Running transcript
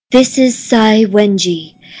This is Sai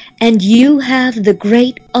Wenji, and you have the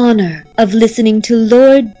great honor of listening to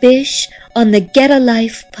Lord Bish on the Get a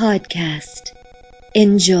Life podcast.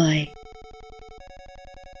 Enjoy.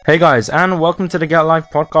 Hey guys, and welcome to the Get Life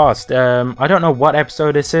podcast. I don't know what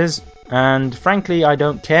episode this is, and frankly, I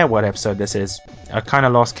don't care what episode this is. I kind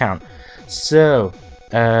of lost count. So,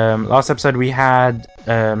 last episode we had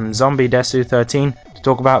Zombie Desu 13 to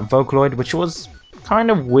talk about Vocaloid, which was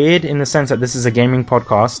kind of weird in the sense that this is a gaming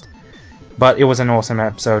podcast, but it was an awesome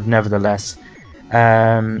episode nevertheless.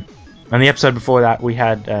 And the episode before that we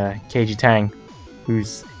had KG Tang,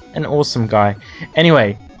 who's an awesome guy.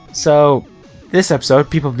 Anyway, so this episode,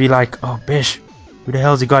 people be like, "Oh, Bish, who the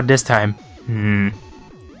hell's he got this time?"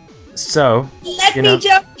 So, Let me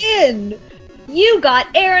jump in! You got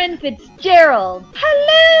Aaron Fitzgerald!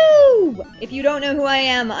 Hello! If you don't know who I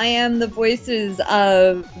am the voices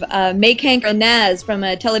of Make Hank and Naz from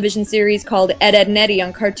a television series called Ed, Edd n Eddy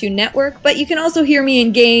on Cartoon Network, but you can also hear me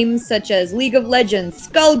in games such as League of Legends,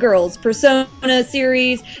 Skullgirls, Persona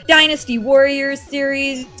series, Dynasty Warriors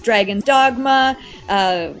series, Dragon's Dogma,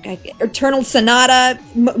 Eternal Sonata,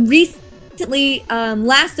 recently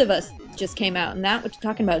Last of Us just came out, and that, which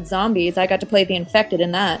talking about zombies, I got to play the infected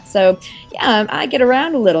in that. So yeah, I get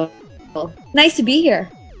around a little. Nice to be here.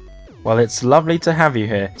 Well, it's lovely to have you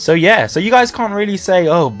here. So yeah, so you guys can't really say,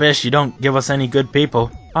 "Oh, Bish, you don't give us any good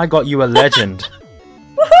people." I got you a legend.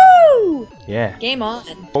 Woohoo! Yeah. Game on.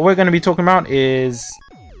 What we're going to be talking about is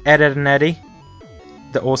Ed, Edd n Eddy,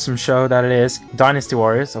 the awesome show that it is, Dynasty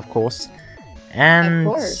Warriors, of course, and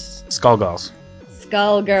Of course. Skullgirls.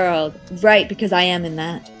 Skullgirl. Right, because I am in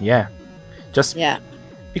that. Yeah. Just Yeah.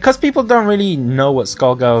 because people don't really know what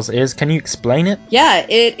Skullgirls is, can you explain it? Yeah,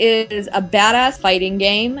 it is a badass fighting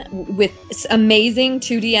game with amazing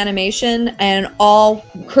 2D animation and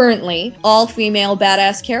currently all female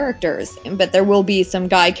badass characters. But there will be some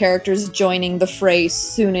guy characters joining the fray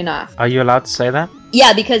soon enough. Are you allowed to say that?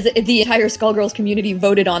 Yeah, because the entire Skullgirls community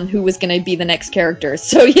voted on who was going to be the next character.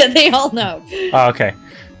 So yeah, they all know. Oh, okay.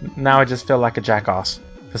 Now I just feel like a jackass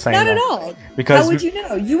for saying Not that. at all. Because how would you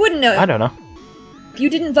know? You wouldn't know. I don't know. If you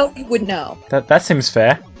didn't vote, you would know. That seems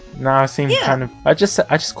fair. Now I seem Yeah. kind of. I just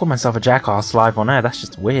call myself a jackass live on air. That's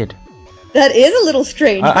just weird. That is a little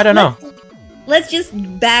strange. I don't know. We'll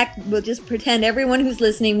just pretend everyone who's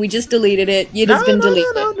listening, we just deleted it. It has been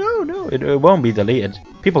deleted. No. It won't be deleted.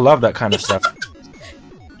 People love that kind of stuff.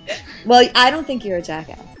 Well, I don't think you're a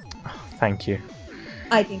jackass. Thank you.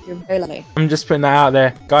 I think you're very lovely. I'm just putting that out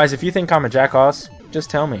there. Guys, if you think I'm a jackass, just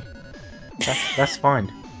tell me. That's fine.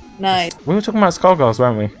 Nice. We were talking about Skullgirls,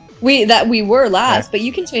 weren't we? We were last, Yeah. but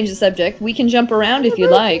you can change the subject. We can jump around if you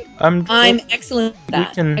like. I'm excellent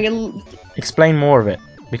at that. We can explain more of it,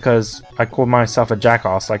 because I called myself a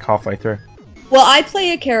jackass like halfway through. Well, I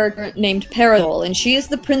play a character named Parasol, and she is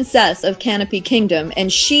the princess of Canopy Kingdom,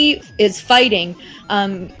 and she is fighting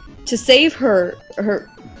to save her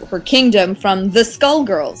kingdom from the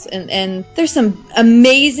Skullgirls. And there's some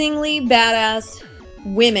amazingly badass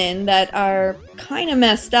women that are kind of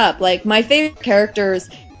messed up. Like, my favorite characters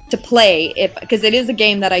to play, because it is a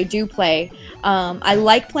game that I do play, I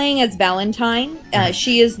like playing as Valentine.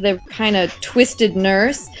 She is the kind of twisted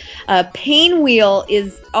nurse. Painwheel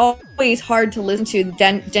is always hard to listen to.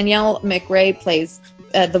 Danielle McRae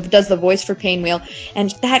does the voice for Painwheel, and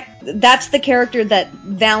that's the character that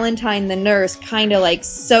Valentine the nurse kind of like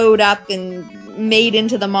sewed up and made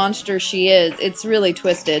into the monster she is. It's really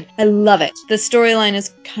twisted. I love it. The storyline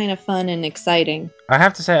is kind of fun and exciting. I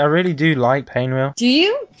have to say, I really do like Painwheel. Do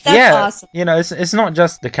you? That's awesome. You know, it's not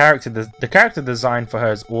just the character. The character design for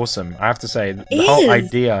her is awesome. I have to say, the whole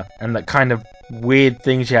idea and that kind of weird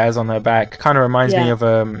thing she has on her back kind of reminds me of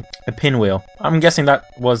a pinwheel. I'm guessing that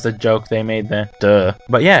was the joke they made there. Duh.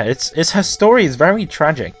 But yeah, it's her story is very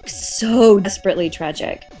tragic. So desperately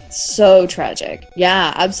tragic. So tragic.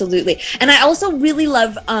 Yeah, absolutely. And I also really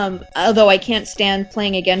love, although I can't stand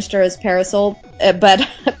playing against her as Parasol, but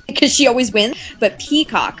because she always wins, but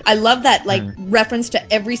Peacock. I love that, like, reference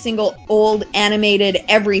to every single old animated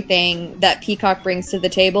everything that Peacock brings to the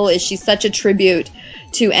table. Is she's such a tribute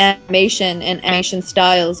to animation and animation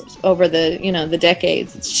styles over the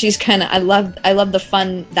decades. She's kind of, I love the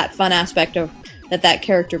fun aspect of that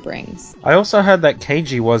character brings. I also heard that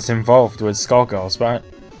KG was involved with Skullgirls, but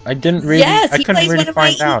I didn't really, I couldn't really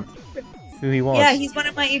find out who he was. Yeah, he's one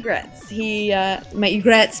of my egrets. My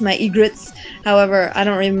egrets. However, I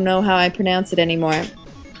don't even know how I pronounce it anymore.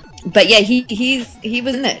 But yeah, he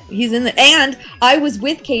was in it. He's in it. And I was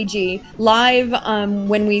with KG live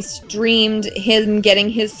when we streamed him getting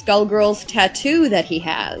his Skullgirls tattoo that he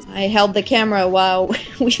has. I held the camera while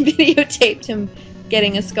we videotaped him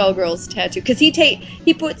getting a Skullgirls tattoo because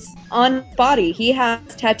he puts on body. He has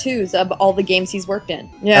tattoos of all the games he's worked in.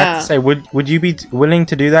 I have to say, would you be willing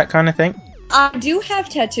to do that kind of thing? I do have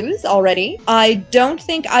tattoos already. I don't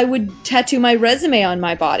think I would tattoo my resume on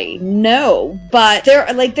my body. No, but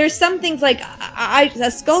there's some things like a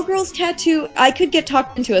Skullgirls tattoo. I could get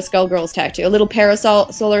talked into a Skullgirls tattoo, a little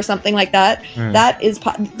parasol or something like that. That is,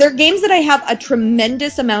 there are games that I have a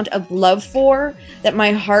tremendous amount of love for, that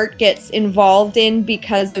my heart gets involved in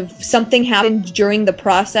because of something happened during the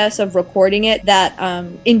process of recording it that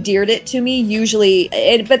endeared it to me. Usually,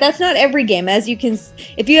 but that's not every game. As you can,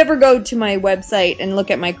 if you ever go to my website and look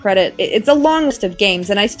at my credit, it's a long list of games,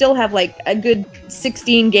 and I still have like a good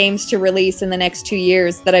 16 games to release in the next 2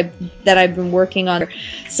 years that I've been working on.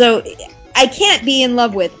 So I can't be in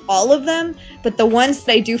love with all of them, but the ones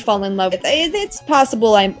that I do fall in love with, it's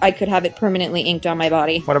possible I could have it permanently inked on my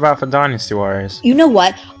body. What about for Dynasty Warriors? You know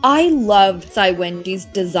what? I love Sai Wenji's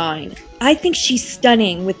design. I think she's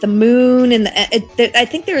stunning with the moon, and I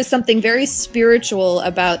think there is something very spiritual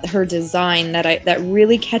about her design that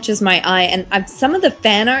really catches my eye. And some of the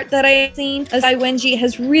fan art that I've seen of Sai Wenji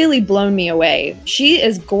has really blown me away. She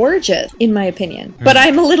is gorgeous, in my opinion, but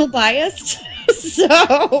I'm a little biased. So,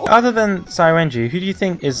 other than Sai Wenji, who do you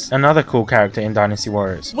think is another cool character in Dynasty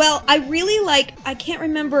Warriors? Well, I really like, I can't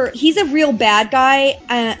remember, he's a real bad guy.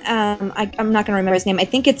 I'm not going to remember his name. I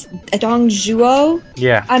think it's Dong Zhuo.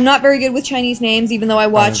 Yeah. I'm not very good with Chinese names, even though I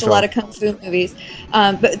watch a lot of Kung Fu movies.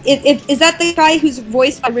 But is that the guy who's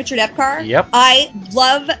voiced by Richard Epcar? Yep. I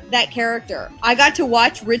love that character. I got to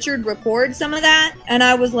watch Richard record some of that, and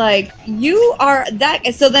I was like, you are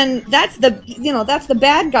that. So then that's the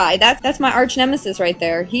bad guy. That's my arch nemesis right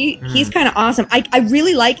there. He's kind of awesome. I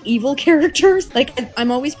really like evil characters. Like,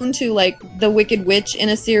 I'm always into like the Wicked Witch in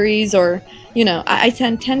a series, or I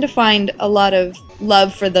tend to find a lot of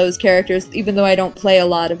love for those characters, even though I don't play a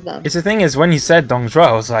lot of them. It's the thing is, when you said Dong Zhuo,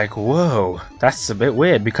 I was like, whoa, that's a bit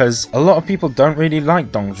weird, because a lot of people don't really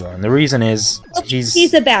like Dong Zhuo, and the reason is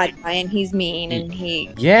he's a bad guy and he's mean and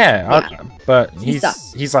but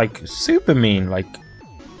he's like super mean, like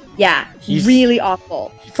he's really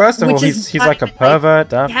awful. First of all, he's like a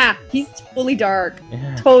pervert. Yeah, he's totally dark.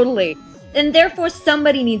 Yeah. Totally. And therefore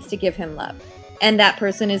somebody needs to give him love. And that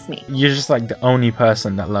person is me. You're just like the only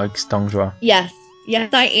person that likes Dong Zhuo.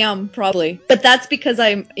 Yes, I am, probably. But that's because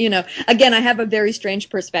I'm, again, I have a very strange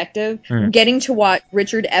perspective. Getting to watch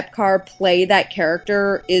Richard Epcar play that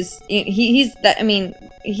character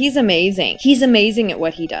he's amazing. He's amazing at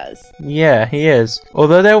what he does. Yeah, he is.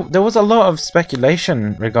 Although there was a lot of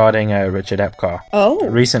speculation regarding Richard Epcar.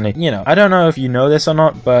 Recently. I don't know if you know this or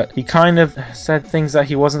not, but he kind of said things that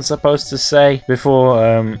he wasn't supposed to say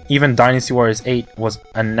before even Dynasty Warriors 8 was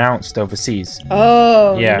announced overseas.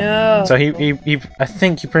 No. So I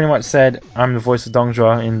think he pretty much said, I'm the voice of Dong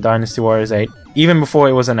Zhuo in Dynasty Warriors 8, even before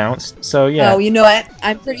it was announced. So yeah. Oh, you know what?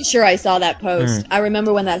 I'm pretty sure I saw that post. I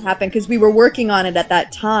remember when that happened because we were working on it at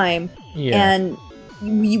that time. Yeah. And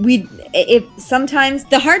if sometimes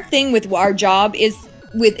the hard thing with our job is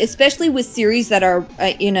especially with series that are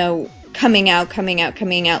coming out,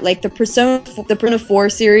 like the Persona 4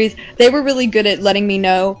 series, they were really good at letting me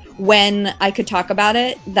know when I could talk about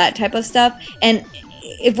it, that type of stuff. And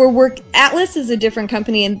if Atlas is a different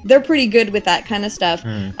company and they're pretty good with that kind of stuff.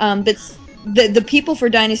 But the people for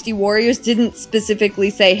Dynasty Warriors didn't specifically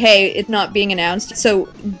say, hey, it's not being announced. So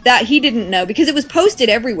that he didn't know because it was posted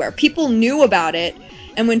everywhere. People knew about it.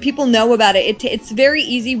 And when people know about it, it's very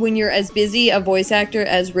easy when you're as busy a voice actor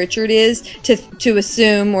as Richard is to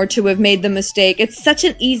assume or to have made the mistake. It's such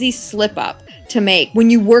an easy slip up to make when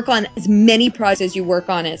you work on as many projects as you work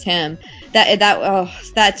on as him.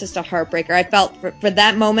 That's just a heartbreaker. I felt for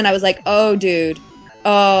that moment, I was like, oh, dude,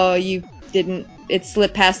 you didn't. It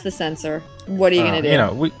slipped past the censor. What are you gonna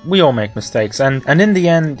do? We all make mistakes, and in the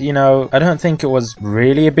end, I don't think it was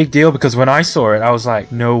really a big deal because when I saw it, I was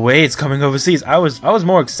like, no way, it's coming overseas. I was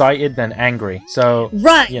more excited than angry. So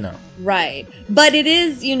right. But it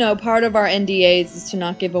is, part of our NDAs is to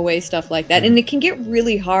not give away stuff like that, and it can get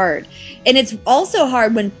really hard. And it's also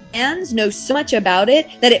hard when fans know so much about it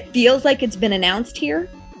that it feels like it's been announced here.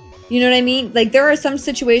 You know what I mean? Like there are some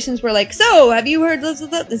situations where, like, so have you heard this?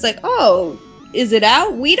 It's like, oh. Is it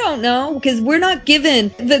out? We don't know because we're not given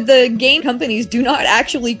the game companies do not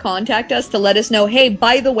actually contact us to let us know, hey,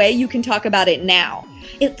 by the way, you can talk about it now.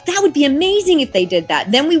 That would be amazing if they did that.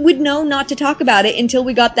 Then we would know not to talk about it until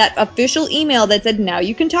we got that official email that said, now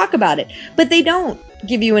you can talk about it. But they don't.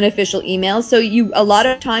 give you an official email, so you a lot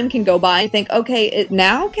of time can go by and think, okay,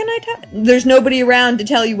 now can I tell? There's nobody around to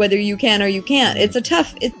tell you whether you can or you can't. It's a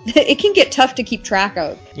tough. It can get tough to keep track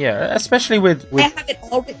of. Yeah, especially with I have it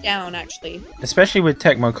all written down, actually. especially with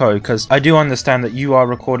Tecmo Koei, because I do understand that you are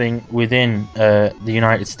recording within the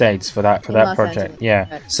United States for that In Los project. Angeles. Yeah.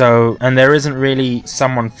 Right. So, and there isn't really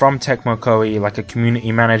someone from Tecmo Koei, like a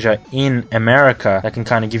community manager in America, that can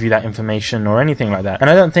kind of give you that information or anything like that. And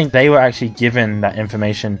I don't think they were actually given that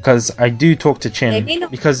information, because I do talk to They may Chin,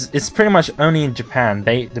 not- because it's pretty much only in Japan.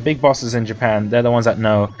 The big bosses in Japan, they're the ones that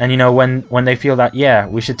know. And you know, when they feel that, yeah,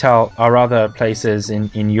 we should tell our other places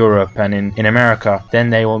in Europe and in America, then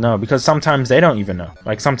they will know, because sometimes they don't even know.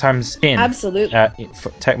 Like sometimes Chin Absolutely. for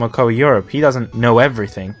Tecmo Koei Europe, he doesn't know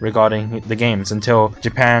everything regarding the games until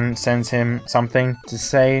Japan sends him something to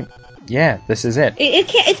say, yeah, this is it. It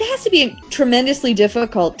has to be tremendously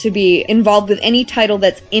difficult to be involved with any title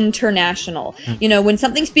that's international. You know, when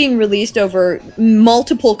something's being released over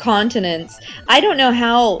multiple continents, I don't know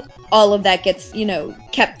how all of that gets,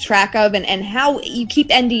 kept track of, and how you keep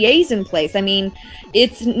NDAs in place. I mean,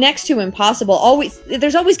 it's next to impossible.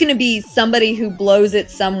 There's always going to be somebody who blows it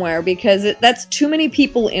somewhere, because that's too many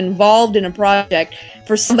people involved in a project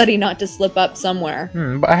for somebody not to slip up somewhere.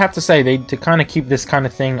 But I have to say, to kind of keep this kind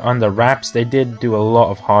of thing under wraps, they did do a lot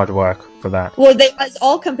of hard work for that. Well, as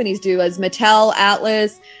all companies do, as Mattel,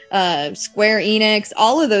 Atlas, Square Enix,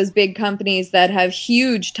 all of those big companies that have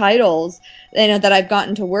huge titles, that I've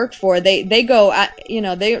gotten to work for, they go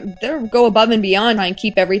they go above and beyond and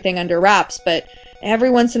keep everything under wraps. But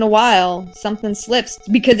every once in a while, something slips,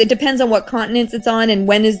 because it depends on what continents it's on, and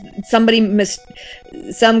when is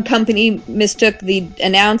some company mistook the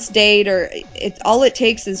announced date, or all it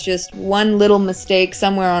takes is just one little mistake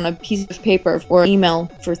somewhere on a piece of paper or email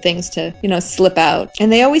for things to slip out.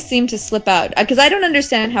 And they always seem to slip out, because I don't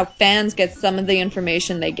understand how fans get some of the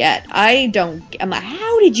information they get. I'm like,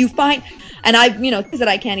 how did you find? And things that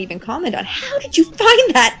I can't even comment on. How did you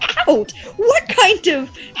find that out? What kind of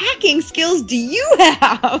hacking skills do you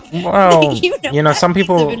have? Well, some that piece of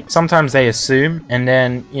people, sometimes they assume, and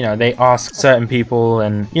then, they ask certain people,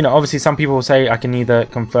 and, obviously some people say, I can neither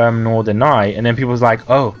confirm nor deny, and then people's like,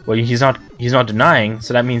 oh, well, he's not denying,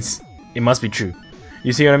 so that means it must be true.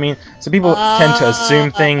 You see what I mean? So people tend to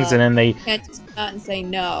assume things, and then they can't just come out and say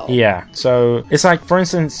no. Yeah, so it's like, for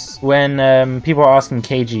instance, when people are asking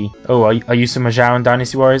KG, oh, are you Sima Zhao in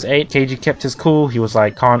Dynasty Warriors 8? KG kept his cool. He was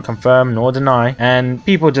like, can't confirm nor deny. And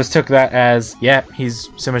people just took that as, yeah, he's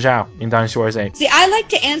Sima Zhao in Dynasty Warriors 8. See, I like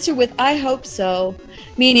to answer with, I hope so.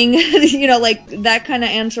 Meaning, like that kind of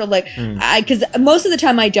answer, like, because most of the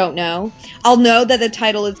time I don't know. I'll know that the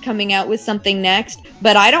title is coming out with something next,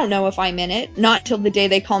 but I don't know if I'm in it, not till the day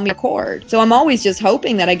they call me a record. So I'm always just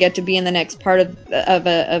hoping that I get to be in the next part of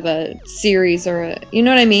a series, or you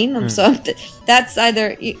know what I mean? So that's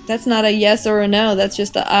not a yes or a no. That's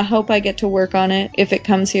just I hope I get to work on it if it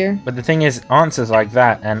comes here. But the thing is, answers like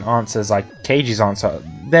that and answers like KG's answer,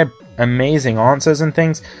 they're amazing answers and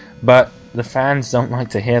things, but the fans don't like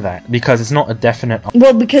to hear that, because it's not a definite.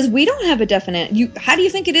 Well, because we don't have a definite. How do you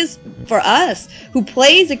think it is for us, who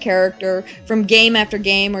plays a character from game after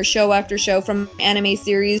game or show after show, from anime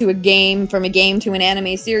series to a game, from a game to an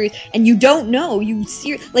anime series, and you don't know?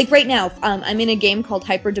 Like right now, I'm in a game called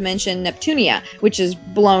Hyperdimension Neptunia, which is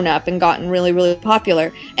blown up and gotten really, really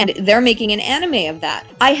popular, and they're making an anime of that.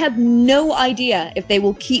 I have no idea if they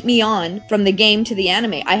will keep me on from the game to the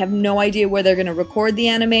anime. I have no idea where they're going to record the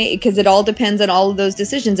anime, because it all depends on all of those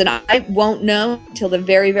decisions, and I won't know till the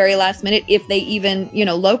very, very last minute if they even,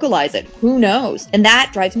 localize it. Who knows? And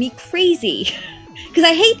that drives me crazy, because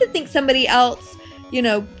I hate to think somebody else,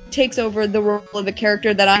 takes over the role of a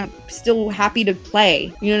character that I'm still happy to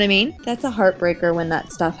play. You know what I mean? That's a heartbreaker when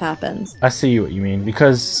that stuff happens. I see what you mean,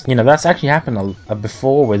 because that's actually happened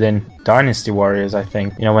before within Dynasty Warriors. I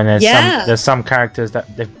think when there's some characters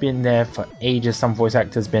that they've been there for ages. Some voice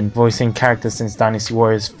actors been voicing characters since Dynasty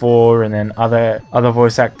Warriors 4, and then other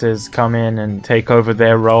voice actors come in and take over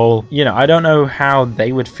their role. I don't know how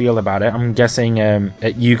they would feel about it. I'm guessing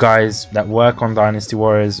that you guys that work on Dynasty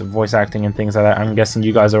Warriors, voice acting and things like that, I'm guessing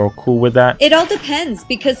you guys are all cool with that. It all depends,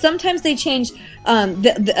 because sometimes they change.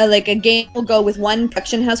 Like a game will go with one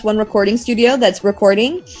production house, one recording studio that's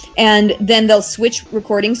recording, and then they'll switch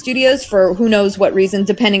recording studios for who knows what reason,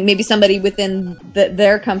 depending. Maybe somebody within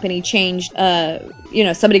their company changed.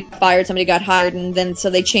 Somebody got fired, somebody got hired, and then so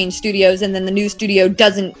they changed studios, and then the new studio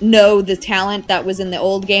doesn't know the talent that was in the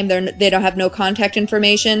old game. They don't have no contact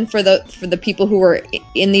information for the people who were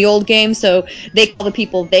in the old game, so they call the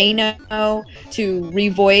people they know to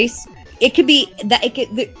revoice it could be that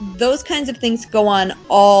those kinds of things go on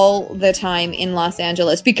all the time in Los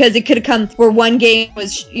Angeles, because it could have come where one game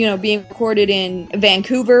was, being recorded in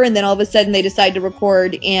Vancouver, and then all of a sudden they decide to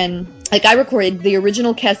record in, like, I recorded the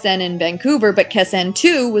original Kessen in Vancouver, but Kessen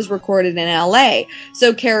 2 was recorded in LA.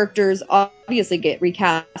 So characters obviously get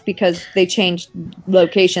recast because they changed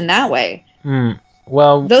location that way.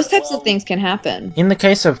 Well, those types of things can happen. In the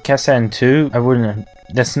case of Kessen 2, I wouldn't.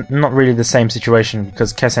 That's not really the same situation,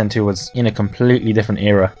 because Kessen 2 was in a completely different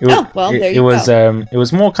era. It was, there you go. It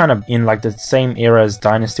was more kind of in like the same era as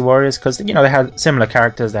Dynasty Warriors, because they had similar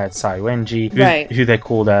characters. They had Sai Wenji, who they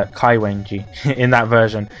called Kai Wenji in that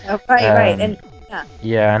version. Oh, right, and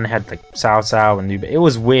yeah, and they had like Cao Cao and Liu Bei. It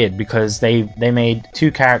was weird because they made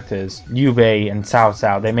two characters, Liu Bei and Cao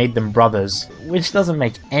Cao. They made them brothers, which doesn't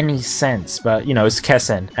make any sense. But it's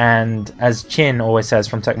Kessen, and as Chin always says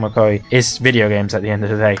from Tecmo Koei, it's video games at the end of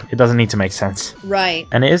the day. It doesn't need to make sense. Right.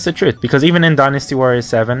 And it is the truth, because even in Dynasty Warriors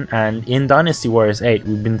 7 and in Dynasty Warriors 8,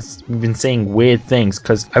 we've been seeing weird things,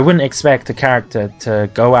 because I wouldn't expect a character to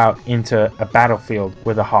go out into a battlefield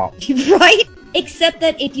with a harp. Right. Except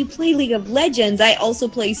that if you play League of Legends, I also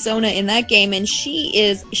play Sona in that game, and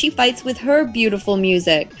she fights with her beautiful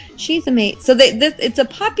music. She's amazing. So it's a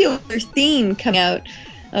popular theme coming out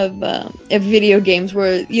of video games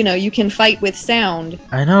where you can fight with sound.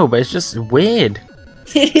 I know, but it's just weird.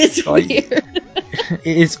 It is weird.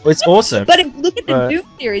 It's awesome. But look at the Dune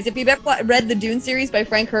series. If you've ever read the Dune series by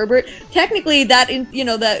Frank Herbert, technically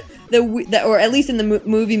or at least in the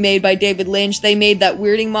movie made by David Lynch, they made that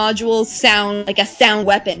weirding module sound like a sound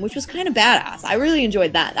weapon, which was kind of badass. I really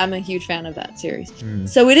enjoyed that. I'm a huge fan of that series.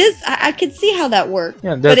 So it is. I could see how that worked.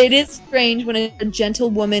 Yeah, but it is strange when a gentle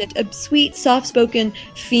woman, a sweet, soft-spoken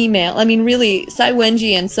female. I mean, really, Sai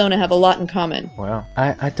Wenji and Sona have a lot in common. Well,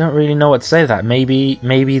 I don't really know what to say to that. Maybe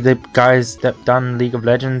the guys that done League of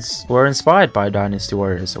Legends were inspired by Dynasty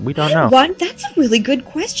Warriors. We don't know. That's a really good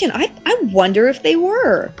question. I wonder if they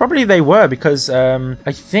were. Probably they were, because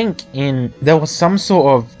I think there was some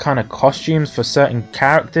sort of kind of costumes for certain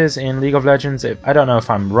characters in League of Legends. I don't know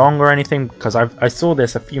if I'm wrong or anything, because I saw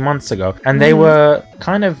this a few months ago, and they were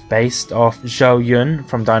kind of based off Zhou Yun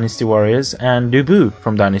from Dynasty Warriors and Lu Bu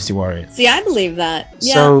from Dynasty Warriors. See, I believe that.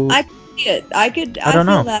 Yeah, so, I feel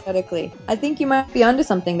that medically. I think you might be onto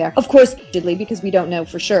something there. Of course, because we don't know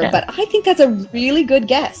for sure, but I think that's a really good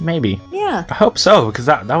guess. Maybe. Yeah. I hope so, because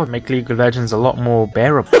that would make League of Legends a lot more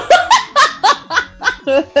bearable.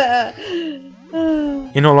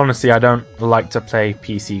 In all honesty, I don't like to play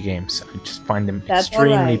PC games. I just find them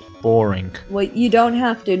extremely boring. Well, you don't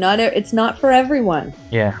have to. It's not for everyone.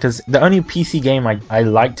 Yeah, because the only PC game I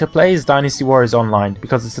like to play is Dynasty Warriors Online,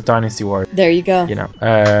 because it's a Dynasty Warriors. There you go.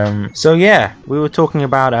 So yeah, we were talking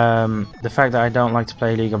about the fact that I don't like to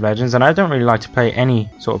play League of Legends, and I don't really like to play any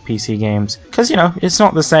sort of PC games, because it's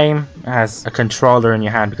not the same as a controller in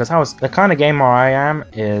your hand. Because the kind of gamer I am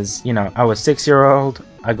is, I was 6-year-old.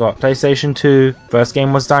 I got PlayStation 2. First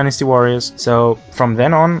game was Dynasty Warriors. So from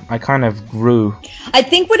then on, I kind of grew. I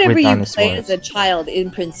think whatever you played as a child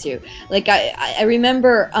imprints you. Like I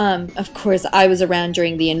remember, of course, I was around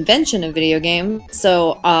during the invention of video games,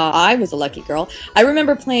 so I was a lucky girl. I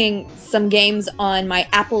remember playing some games on my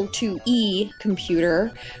Apple IIe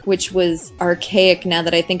computer, which was archaic now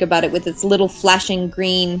that I think about it, with its little flashing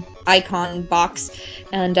green icon box,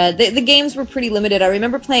 and the games were pretty limited. I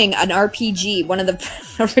remember playing an RPG, one of the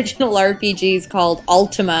original RPGs called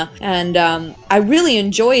Ultima, and I really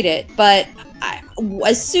enjoyed it, but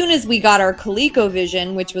as soon as we got our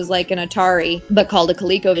ColecoVision, which was like an Atari but called a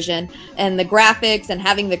ColecoVision, and the graphics and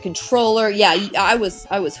having the controller, I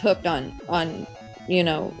was hooked on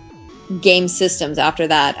game systems after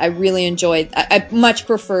that. I really enjoyed. I much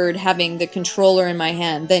preferred having the controller in my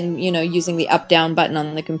hand than using the up down button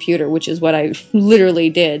on the computer, which is what I literally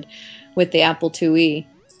did with the Apple IIe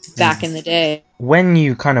back in the day. When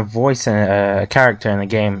you kind of voice a character in a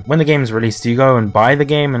game, when the game is released, do you go and buy the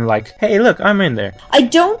game and like, hey, look, I'm in there? I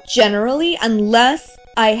don't generally, unless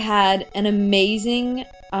I had an amazing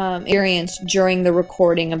experience during the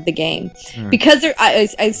recording of the game, because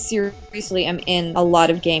I seriously am in a lot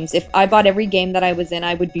of games. If I bought every game that I was in,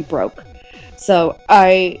 I would be broke. So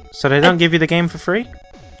they don't give you the game for free?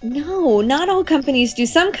 No, not all companies do.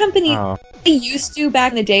 Some companies used to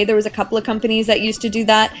back in the day. There was a couple of companies that used to do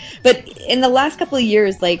that, but in the last couple of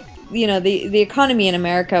years, like the economy in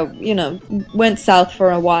America, went south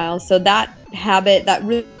for a while. So that habit, that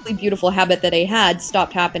really beautiful habit that I had,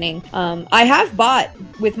 stopped happening. I have bought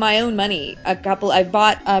with my own money a couple. I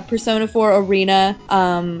bought Persona 4 Arena.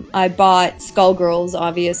 I bought Skullgirls,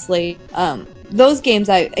 obviously. those games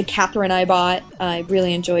Catherine I bought. I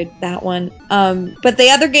really enjoyed that one. But the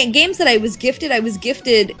other games that I was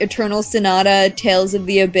gifted Eternal Sonata, Tales of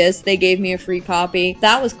the Abyss. They gave me a free copy.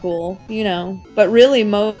 That was cool, you know. But really,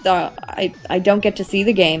 I don't get to see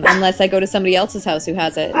the game unless I go to somebody else's house who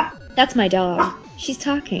has it. That's my dog. She's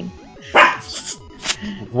talking.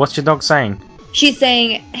 What's your dog saying? She's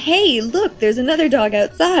saying, "Hey, look, there's another dog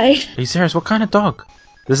outside." Are you serious? What kind of dog?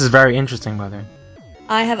 This is very interesting, by the way.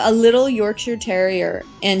 I have a little Yorkshire Terrier,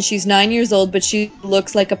 and she's 9 years old, but she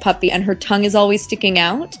looks like a puppy, and her tongue is always sticking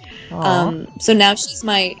out. So now she's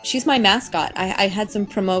my mascot. I had some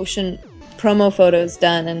promo photos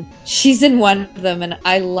done, and she's in one of them, and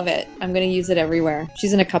I love it. I'm gonna use it everywhere.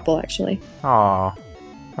 She's in a couple, actually. Aww.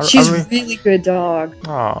 She's a really good dog.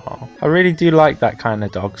 Aww. I really do like that kind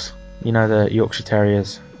of dogs. You know, the Yorkshire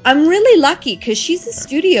Terriers. I'm really lucky because she's a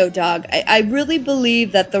studio dog. I really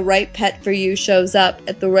believe that the right pet for you shows up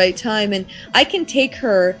at the right time, and I can take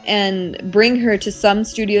her and bring her to some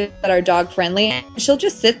studios that are dog friendly, and she'll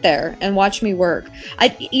just sit there and watch me work.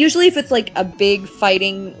 Usually if it's like a big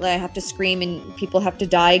fighting, I have to scream and people have to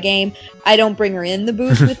die game, I don't bring her in the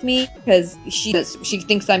booth with me because she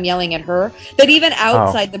thinks I'm yelling at her. But even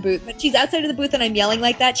outside the booth, when she's outside of the booth and I'm yelling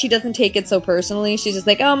like that, she doesn't take it so personally. She's just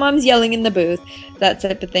like, "Oh, Mom's yelling in the booth," that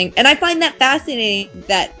type of thing. And I find that fascinating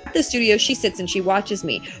that at the studio she sits and she watches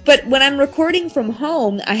me. But when I'm recording from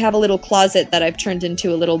home, I have a little closet that I've turned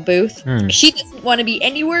into a little booth. She doesn't want to be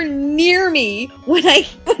anywhere near me when I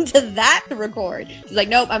go into that to record. She's like,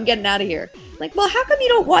 "Nope, I'm getting out of here." I'm like, well, how come you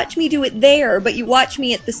don't watch me do it there, but you watch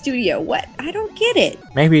me at the studio? What? I don't get it.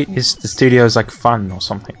 Maybe the studio's like fun or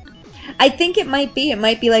something. I think it might be. It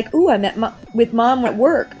might be like, ooh, I'm with Mom at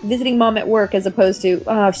work, visiting Mom at work, as opposed to,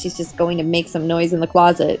 oh, she's just going to make some noise in the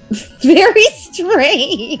closet. Very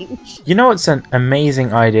strange. You know, it's an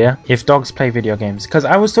amazing idea if dogs play video games. Because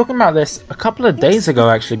I was talking about this a couple of days ago,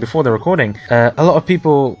 actually, before the recording. A lot of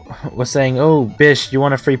people were saying, "Oh, Bish, you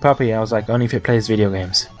want a free puppy?" I was like, only if it plays video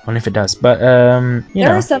games. Only if it does. But, you know.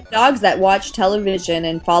 There are some dogs that watch television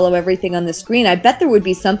and follow everything on the screen. I bet there would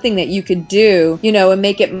be something that you could do, you know, and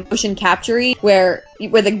make it motion capture-y, where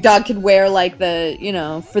the dog could wear, like, the, you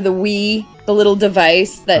know, for the Wii, the little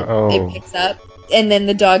device that it picks up. And then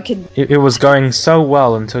the dog could... It was going so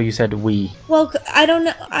well until you said Wii. Well, I don't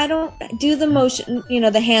know. I don't do the motion, you know,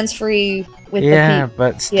 the hands-free with the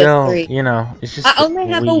but still, PS3. You know, it's just I only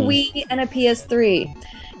have a Wii and a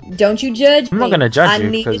PS3. Don't you judge me. I'm not going to judge you,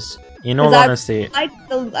 because, in all honesty... I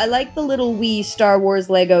like the little Wii Star Wars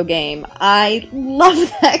Lego game. I love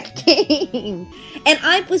that game. And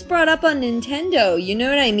I was brought up on Nintendo, you know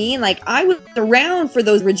what I mean? Like, I was around for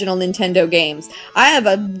those original Nintendo games. I have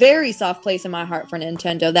a very soft place in my heart for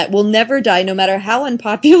Nintendo that will never die, no matter how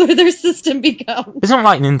unpopular their system becomes. It's not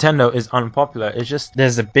like Nintendo is unpopular, it's just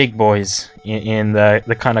there's the big boys in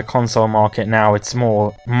the kind of console market now. It's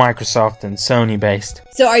more Microsoft and Sony based.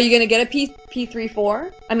 So are you going to get a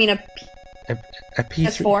PS4? I mean, a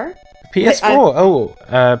PS4? PS4?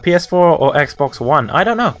 PS4 or Xbox One? I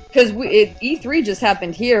don't know. Because E3 just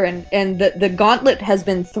happened here, and the gauntlet has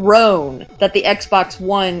been thrown that the Xbox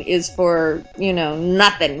One is for, you know,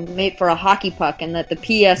 nothing, made for a hockey puck, and that the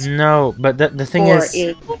PS... No, but the thing is,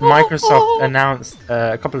 Microsoft announced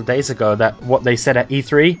a couple of days ago that what they said at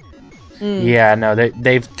E3, yeah, no,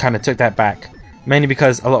 they've kind of took that back. Mainly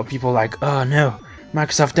because a lot of people are like, oh no,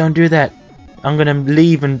 Microsoft, don't do that. I'm gonna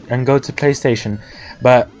leave and go to PlayStation.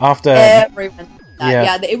 But after everyone,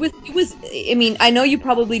 it was. I mean, I know you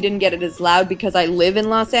probably didn't get it as loud because I live in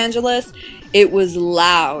Los Angeles. It was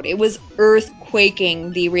loud. It was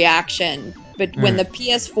earthquaking, the reaction. But when the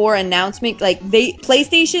PS4 announcement, like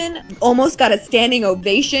PlayStation almost got a standing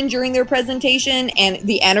ovation during their presentation, and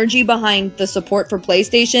the energy behind the support for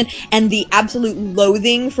PlayStation and the absolute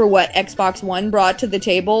loathing for what Xbox One brought to the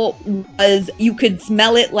table was, you could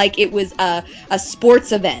smell it like it was a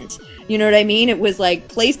sports event. You know what I mean? It was like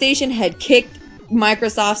PlayStation had kicked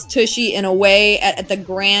Microsoft's tushy in a way at the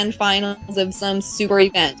grand finals of some super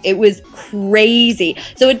event. It was crazy.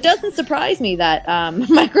 So it doesn't surprise me that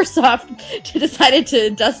Microsoft decided to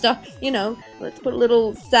dust off, you know, let's put a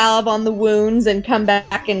little salve on the wounds and come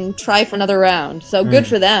back and try for another round. So good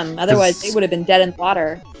for them. Otherwise, they would have been dead in the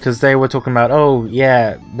water. Because they were talking about, oh,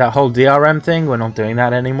 yeah, that whole DRM thing, we're not doing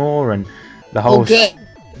that anymore, and the whole... good.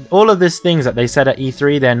 All of these things that they said at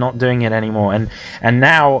E3, they're not doing it anymore. And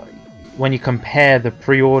now, when you compare the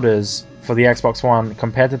pre-orders for the Xbox One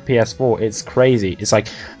compared to the PS4, it's crazy. It's like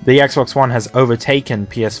the Xbox One has overtaken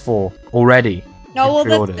PS4 already. No,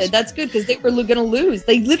 well, that's good because they were going to lose.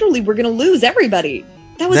 They literally were going to lose everybody.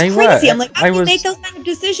 That was crazy. I'm like, how do you make those kind of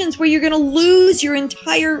decisions where you're going to lose your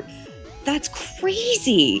entire That's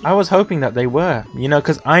crazy. I was hoping that they were, you know,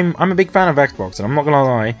 because I'm a big fan of Xbox, and I'm not gonna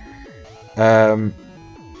lie.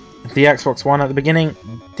 The Xbox One at the beginning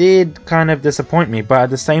did kind of disappoint me, but at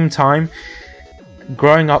the same time,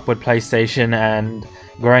 growing up with PlayStation and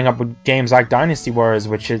growing up with games like Dynasty Warriors,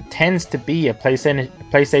 which tends to be a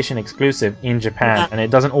PlayStation exclusive in Japan, and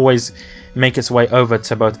it doesn't always make its way over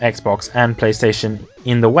to both Xbox and PlayStation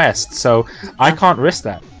in the West. So I can't risk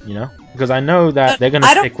that, you know, because I know that they're going to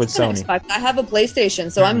stick with Sony. I have a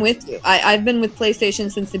PlayStation, so I'm with you. I've been with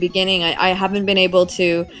PlayStation since the beginning. I haven't been able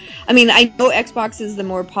to. I mean, I know Xbox is the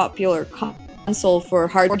more popular console for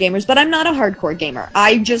hardcore gamers, but I'm not a hardcore gamer.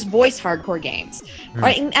 I just voice hardcore games.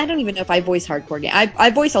 I don't even know if I voice hardcore games. I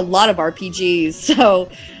voice a lot of RPGs, so,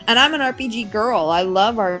 and I'm an RPG girl. I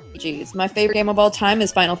love RPGs. My favorite game of all time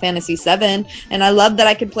is Final Fantasy VII, and I love that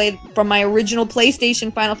I could play from my original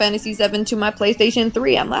PlayStation Final Fantasy VII to my PlayStation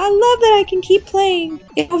 3. I love that I can keep playing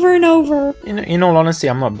it over and over. In all honesty,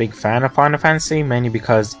 I'm not a big fan of Final Fantasy, mainly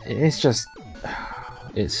because it's just...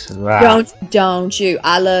 Don't you?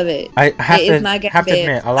 I love it. I have It is my to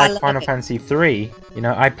admit, I like Final it. Fantasy 3. You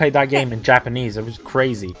know, I played that game in Japanese. It was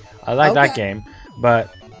crazy. I like that game,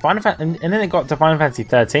 but and then it got to Final Fantasy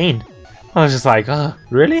 13. I was just like, oh,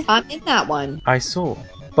 really? I'm in that one. I saw.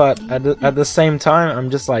 But at the same time, I'm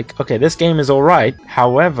just like, okay, this game is alright.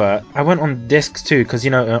 However, I went on discs too, because,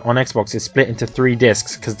 you know, on Xbox it's split into 3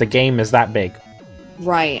 discs, because the game is that big.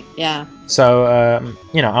 Right, yeah. So,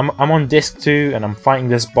 you know, I'm on disc 2 and I'm fighting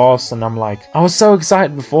this boss, and I'm like, I was so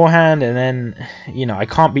excited beforehand, and then, you know, I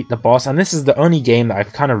can't beat the boss, and this is the only game that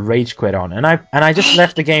I've kind of rage quit on, and I just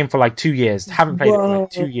left the game for like 2 years, haven't played it for like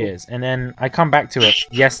 2 years, and then I come back to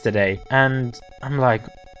it yesterday, and I'm like,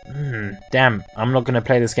 damn, I'm not gonna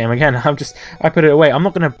play this game again. I put it away. I'm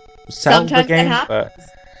not gonna sell the game, but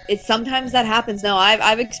sometimes that happens. No,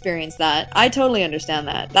 I've experienced that. I totally understand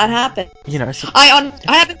that. That happens. You know, I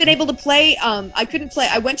haven't been able to play. I couldn't play.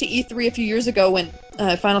 I went to E3 a few years ago when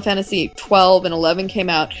Final Fantasy 12 and 11 came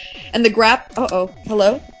out, and the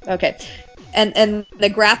hello. Okay. And the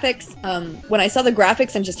graphics, when I saw the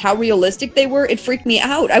graphics and just how realistic they were, it freaked me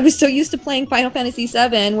out. I was so used to playing Final Fantasy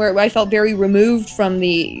VII, where I felt very removed from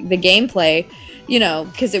the gameplay, you know,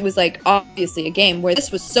 because it was like obviously a game. Where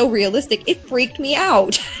this was so realistic, it freaked me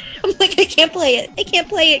out. I'm like, I can't play it. I can't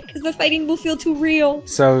play it because the fighting will feel too real.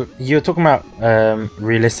 So you're talking about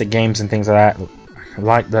realistic games and things like that,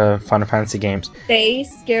 like the Final Fantasy games. They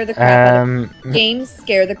scare the crap out of me. Games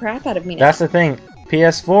scare the crap out of me now. That's the thing.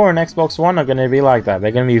 PS4 and Xbox One are going to be like that.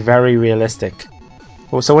 They're going to be very realistic.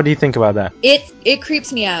 So what do you think about that? It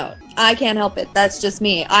creeps me out. I can't help it. That's just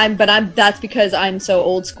me. That's because I'm so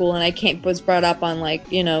old school and I was brought up on, like,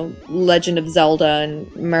 you know, Legend of Zelda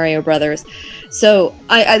and Mario Brothers. So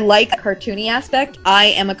I like the cartoony aspect. I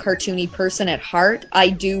am a cartoony person at heart. I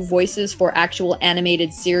do voices for actual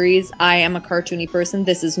animated series. I am a cartoony person.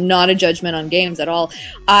 This is not a judgment on games at all.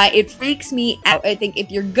 It freaks me out. I think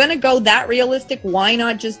if you're gonna go that realistic, why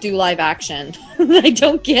not just do live action? I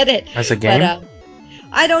don't get it. As a game? But,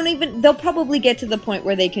 they'll probably get to the point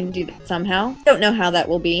where they can do that somehow. Don't know how that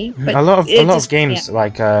will be. But a lot of games,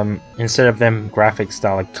 like, instead of them graphic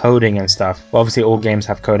style, like coding and stuff, well, obviously all games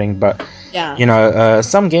have coding, but, yeah, you know,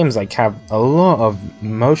 some games, like, have a lot of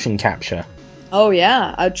motion capture. Oh,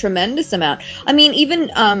 yeah, a tremendous amount. I mean,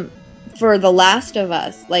 even, for The Last of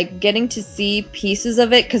Us, like, getting to see pieces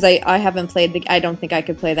of it, because I haven't played I don't think I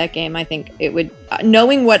could play that game. I think it would,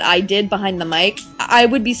 knowing what I did behind the mic, I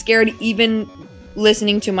would be scared even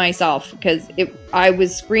listening to myself, because I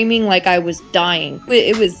was screaming like I was dying.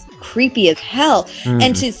 It was creepy as hell.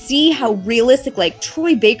 And to see how realistic, like,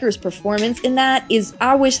 Troy Baker's performance in that is,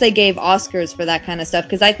 I wish they gave Oscars for that kind of stuff,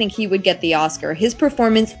 because I think he would get the Oscar. His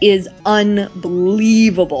performance is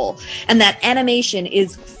unbelievable, and that animation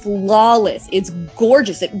is flawless. It's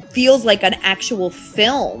gorgeous. It feels like an actual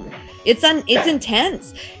film. It's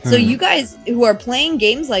intense. So you guys who are playing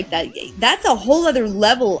games like that, that's a whole other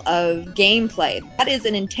level of gameplay. That is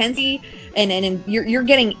an intensity, and you're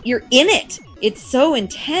in it. It's so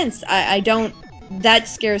intense. That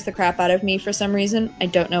scares the crap out of me for some reason. I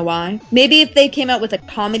don't know why. Maybe if they came out with a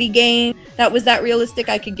comedy game that was that realistic,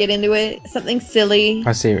 I could get into it. Something silly.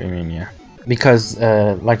 I see what you mean, yeah. Because,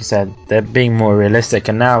 like you said, they're being more realistic,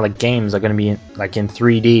 and now, like, games are going to be in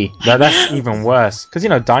 3D. That's even worse. Because, you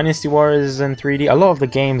know, Dynasty Warriors is in 3D. A lot of the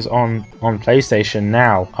games on PlayStation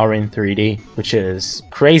now are in 3D, which is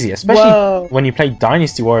crazy. Especially when you play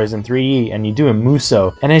Dynasty Warriors in 3D and you do a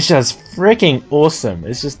Muso, and it's just freaking awesome.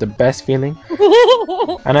 It's just the best feeling.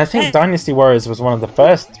 And I think Dynasty Warriors was one of the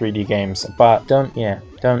first 3D games, but don't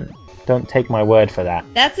Don't take my word for that.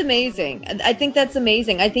 That's amazing. I think that's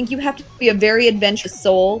amazing. I think you have to be a very adventurous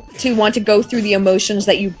soul to want to go through the emotions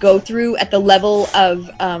that you go through at the level of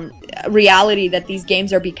reality that these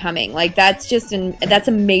games are becoming. Like, that's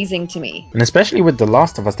amazing to me. And especially with The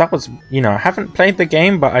Last of Us, that was, I haven't played the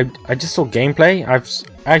game, but I just saw gameplay. I've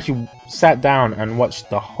actually sat down and watched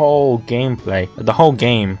the whole gameplay, the whole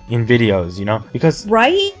game in videos, because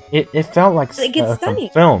right? It felt like It's stunning.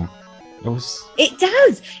 film. It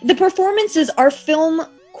does. The performances are film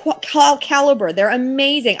caliber. They're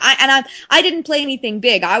amazing. I didn't play anything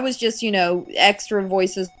big. I was just extra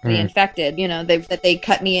voices for the infected. They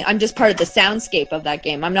cut me. I'm just part of the soundscape of that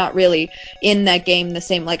game. I'm not really in that game the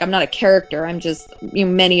same. Like, I'm not a character. I'm just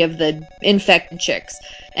many of the infected chicks.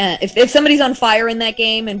 If somebody's on fire in that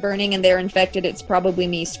game and burning and they're infected, it's probably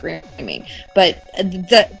me screaming. But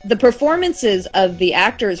the performances of the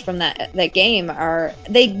actors from that game are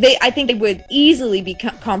I think they would easily be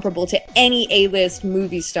comparable to any A-list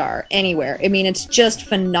movie star anywhere. I mean, it's just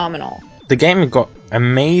phenomenal. The game got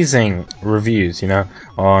amazing reviews,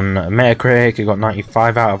 on Metacritic it got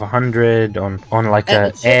 95 out of 100, on like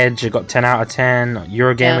Edge it got 10 out of 10,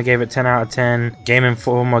 Eurogamer gave it 10 out of 10, Game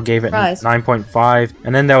Informer gave it 9.5,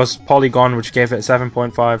 and then there was Polygon, which gave it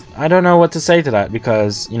 7.5. I don't know what to say to that,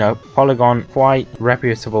 because Polygon, quite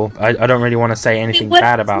reputable. I don't really want to say anything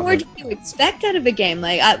bad about them. What more do you expect out of a game?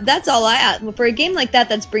 Like, that's all I ask for a game like that,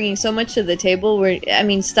 that's bringing so much to the table, where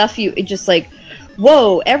stuff it just like,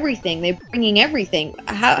 whoa, everything. They're bringing everything.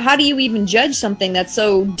 How do you even judge something that's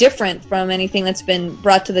so different from anything that's been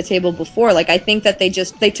brought to the table before? Like, I think that they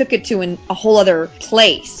took it to a whole other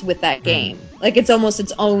place with that game. Like, it's almost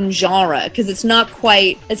its own genre, because it's not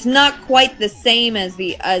quite the same as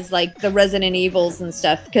the Resident Evils and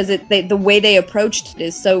stuff, because the way they approached it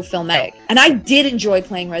is so filmatic. And I did enjoy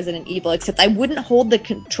playing Resident Evil, except I wouldn't hold the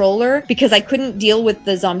controller because I couldn't deal with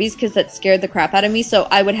the zombies, because that scared the crap out of me. So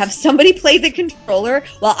I would have somebody play the controller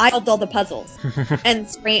while I solved all the puzzles. And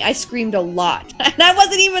I screamed a lot. And I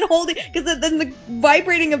wasn't even holding, because then the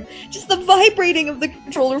vibrating of the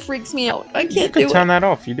controller freaks me out. I can't do it. You could turn that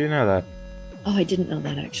off. You do know that. Oh, I didn't know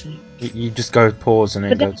that, actually. You just go pause and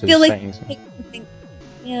then go to settings.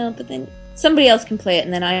 Yeah, but then somebody else can play it,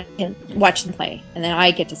 and then I can watch them play, and then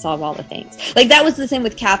I get to solve all the things. Like, that was the same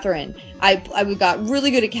with Catherine. I got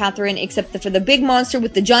really good at Catherine, except for the big monster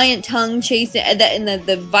with the giant tongue chasing, and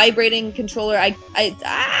the vibrating controller. No!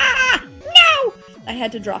 I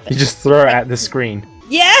had to drop it. You just throw it at the screen.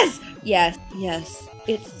 Yes!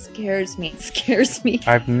 It scares me.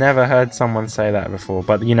 I've never heard someone say that before,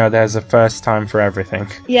 but there's a first time for everything.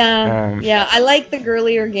 Yeah, I like the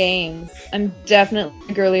girlier games. I'm definitely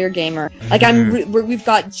a girlier gamer. Like, we've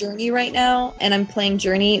got Journey right now, and I'm playing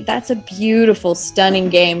Journey. That's a beautiful, stunning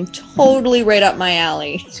game. Totally right up my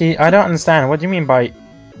alley. See, I don't understand. What do you mean by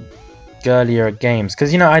girlier games?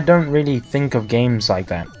 Because I don't really think of games like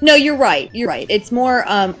that. No, you're right. It's more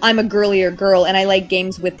I'm a girlier girl, and I like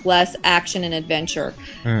games with less action and adventure.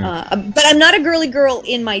 But I'm not a girly girl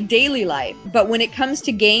in my daily life. But when it comes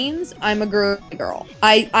to games, I'm a girly girl.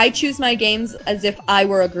 I choose my games as if I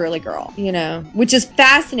were a girly girl, which is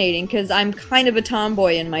fascinating, because I'm kind of a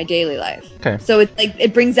tomboy in my daily life. Okay. So it's like,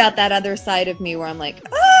 it brings out that other side of me where I'm like,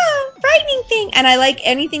 frightening thing, and I like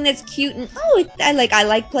anything that's cute, and I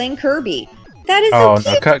like playing Kirby. That is so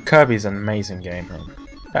cute. No, Kirby's an amazing game.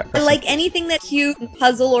 I like anything that's cute and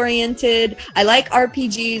puzzle oriented. I like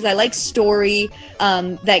RPGs. I like story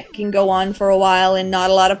that can go on for a while and not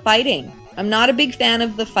a lot of fighting. I'm not a big fan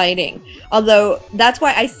of the fighting. Although, that's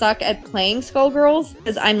why I suck at playing Skullgirls,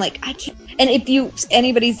 because I'm like, I can't. And if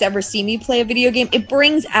anybody's ever seen me play a video game, it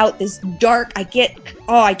brings out this dark,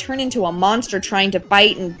 I turn into a monster trying to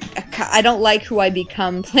fight, and I don't like who I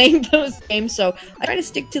become playing those games, so I try to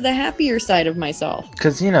stick to the happier side of myself.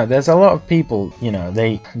 Because, there's a lot of people,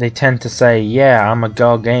 they tend to say, yeah, I'm a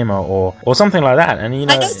girl gamer, or something like that, and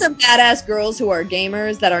I know some badass girls who are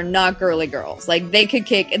gamers that are not girly girls. Like,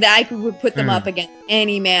 I could put them up against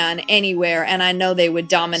any man, anywhere, and I know they would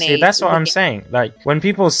dominate. See, that's what I'm saying. Like, when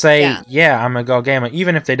people say, yeah, I'm a girl gamer,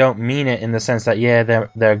 even if they don't mean it in the sense that, yeah,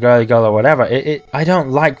 they're a girly girl or whatever, I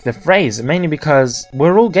don't like the phrase, mainly because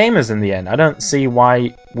we're all gamers in the end. I don't see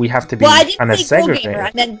why we have to be kind of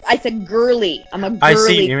segregated. I said girly. I'm a girly. I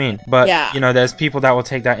see what you mean, but there's people that will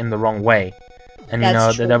take that in the wrong way, and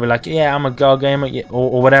they'll be like, yeah, I'm a girl gamer,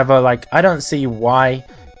 or whatever. Like, I don't see why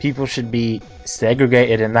people should be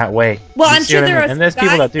segregated in that way. Well, I'm sure there are and there's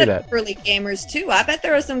people that do that. Girly gamers too. I bet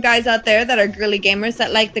there are some guys out there that are girly gamers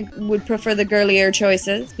that would prefer the girlier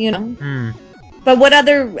choices. But what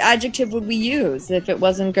other adjective would we use if it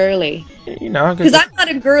wasn't girly? Because I'm not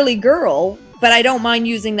a girly girl, but I don't mind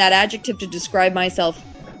using that adjective to describe myself,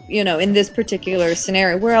 in this particular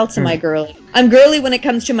scenario. Where else am I girly? I'm girly when it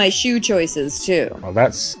comes to my shoe choices too. Well,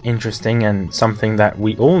 that's interesting and something that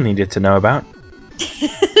we all needed to know about.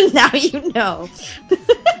 Now you know.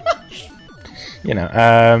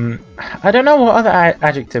 I don't know what other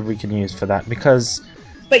adjective we can use for that, because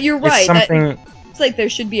But you're right. it's something. It's like there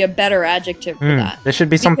should be a better adjective for that. There should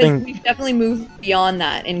be Because something. we've definitely moved beyond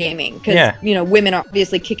that in gaming. Because Yeah. women are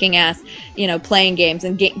obviously kicking ass, playing games,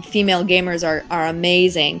 and female gamers are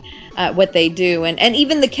amazing at what they do, and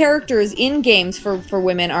even the characters in games for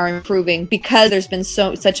women are improving because there's been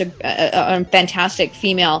such a fantastic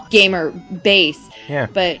female gamer base. Yeah.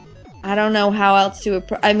 But I don't know how else to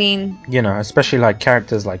I mean, Especially like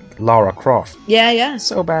characters like Lara Croft. yeah.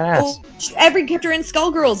 So badass. Oh, every character in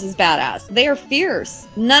Skullgirls is badass. They are fierce.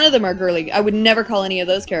 None of them are girly. I would never call any of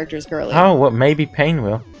those characters girly. Oh, well, maybe Pain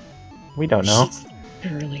will. We don't know. She's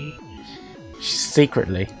girly.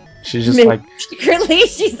 Secretly. She's just like... Secretly?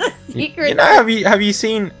 She's a secret. Have you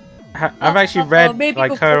seen... I've actually read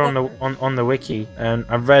like her before. on the wiki, and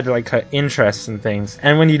I've read like her interests and things.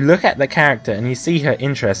 And when you look at the character and you see her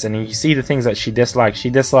interests and you see the things that she dislikes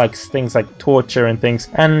things like torture and things.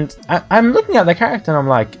 And I'm looking at the character and I'm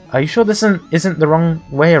like, are you sure this isn't the wrong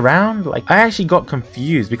way around? Like, I actually got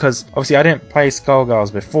confused because obviously I didn't play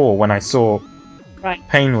Skullgirls before when I saw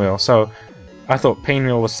Painwheel, so I thought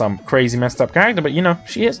Painwheel was some crazy messed up character, but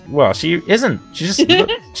she is. Well, she isn't. She just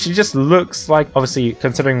she just looks like, obviously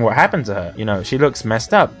considering what happened to her, she looks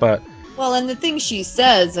messed up, but... Well, and the thing she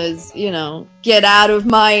says is, get out of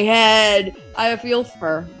my head. I feel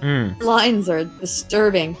for her. Lines are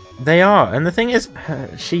disturbing. They are, and the thing is,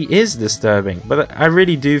 she is disturbing, but I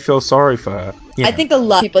really do feel sorry for her. I think a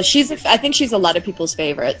lot of people. I think she's a lot of people's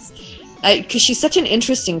favorites. Because she's such an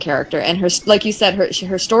interesting character, and her, like you said,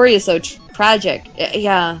 her story is so tragic.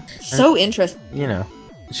 Yeah, so interesting.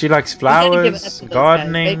 She likes flowers,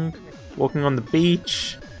 gardening, walking on the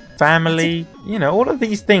beach, family. All of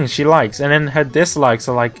these things she likes, and then her dislikes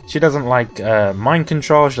are like she doesn't like mind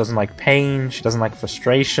control. She doesn't like pain. She doesn't like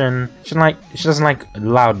frustration. She doesn't like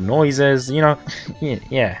loud noises. Yeah,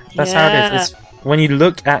 that's how it is. It's when you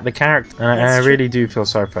look at the character, and I really do feel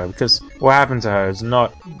sorry for her, because what happened to her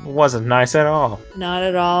wasn't nice at all. Not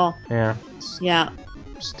at all. Yeah.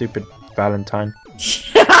 Stupid Valentine.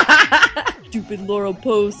 Stupid Laurel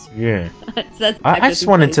Post. Yeah. I just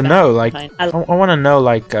wanted to know, like, I want to know,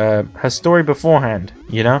 like, her story beforehand.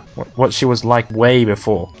 What she was like way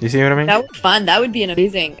before. You see what I mean? That would be fun. That would be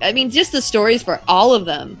amazing. I mean, just the stories for all of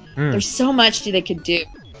them. There's so much they could do.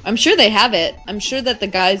 I'm sure they have it. I'm sure that the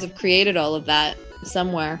guys have created all of that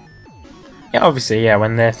somewhere. Yeah, obviously, yeah.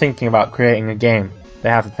 When they're thinking about creating a game, they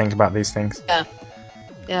have to think about these things. Yeah.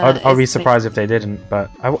 I'll be surprised if they didn't, but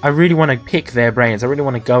I really want to pick their brains. I really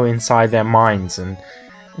want to go inside their minds and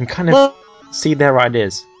kind of see their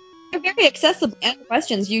ideas. They're very accessible. And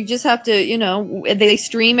questions. You just have to, they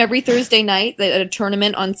stream every Thursday night at a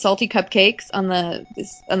tournament on Salty Cupcakes on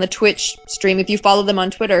the Twitch stream. If you follow them on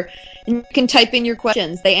Twitter, and you can type in your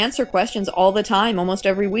questions. They answer questions all the time, almost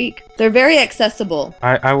every week. They're very accessible.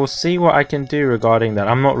 I will see what I can do regarding that.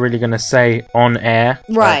 I'm not really going to say on air.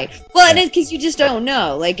 Right. Well, and it's because you just don't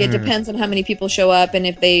know. Like, it depends on how many people show up and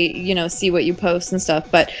if they, see what you post and stuff.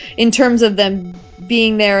 But in terms of them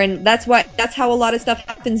being there, and that's how a lot of stuff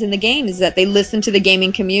happens in the game, is that they listen to the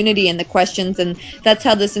gaming community and the questions, and that's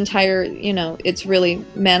how this entire, it's really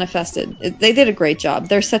manifested. They did a great job.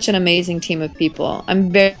 They're such an amazing team of people. I'm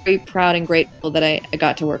very proud and grateful that I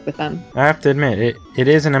got to work with them. I have to admit, it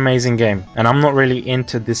is an amazing game, and I'm not really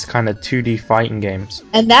into this kind of 2D fighting games.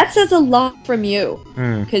 And that says a lot from you,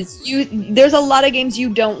 because there's a lot of games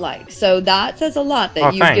you don't like, so that says a lot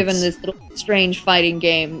that you've given this little strange fighting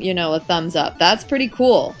game, a thumbs up. That's pretty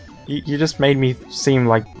cool. You just made me seem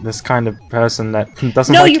like this kind of person that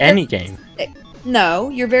doesn't like any game. No,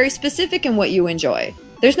 you're very specific in what you enjoy.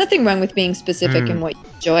 There's nothing wrong with being specific in what you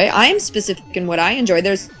enjoy. I am specific in what I enjoy.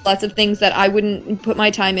 There's lots of things that I wouldn't put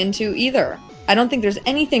my time into either. I don't think there's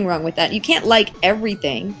anything wrong with that. You can't like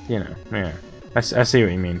everything. Yeah. I see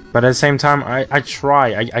what you mean. But at the same time,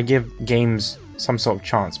 I give games some sort of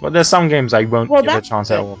chance. But there's some games I won't give a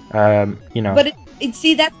chance at all. But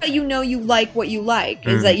see, that's how you know you like what you like,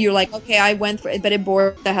 is that you're like, okay, I went for it, but it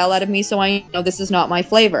bored the hell out of me, so I know this is not my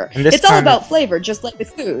flavor. It's all about flavor, just like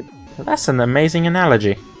with food. That's an amazing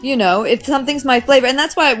analogy. If something's my flavor, and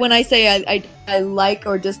that's why when I say I like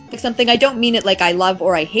or dislike something, I don't mean it like I love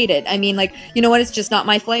or I hate it. I mean, like, you know what, it's just not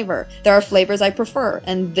my flavor. There are flavors I prefer,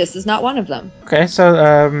 and this is not one of them. Okay,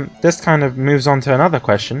 so this kind of moves on to another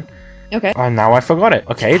question. Okay. Oh, now I forgot it.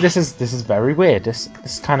 Okay, this is very weird. This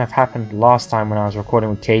kind of happened last time when I was recording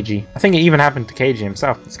with KG. I think it even happened to KG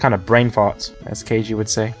himself. It's kind of brain farts, as KG would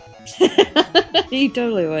say. He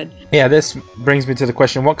totally would. Yeah, this brings me to the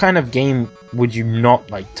question: what kind of game would you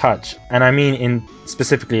not like touch? And I mean, in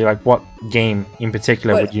specifically, like what game in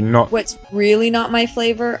particular would you not? What's really not my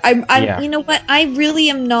flavor? I'm Yeah. You know what? I really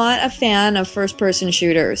am not a fan of first-person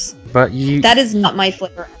shooters. But you. That is not my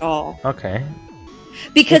flavor at all. Okay.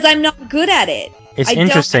 Because I'm not good at it. It's I don't.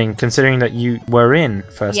 interesting considering that you were in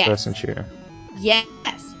first-person Yes. shooter. Yes,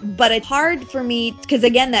 but it's hard for me because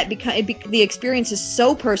again, the experience is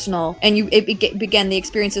so personal, and again, the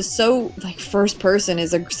experience is so like first person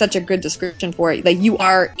is such a good description for it. Like you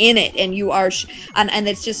are in it, and you are, and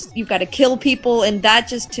it's just you've got to kill people, and that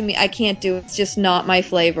just to me, I can't do it. It's just not my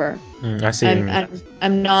flavor. I see what you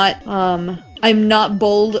mean. I'm not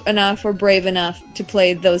bold enough or brave enough to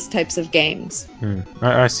play those types of games.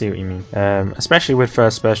 I see what you mean. Especially with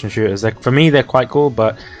first-person shooters. Like for me, they're quite cool,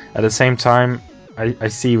 but at the same time, I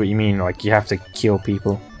see what you mean. Like you have to kill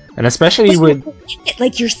people, and especially with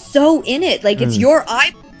Like you're so in it. Like it's Mm. your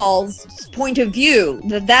eyeballs point of view.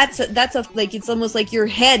 That's a like it's almost like your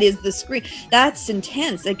head is the screen. That's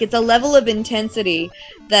intense. Like it's a level of intensity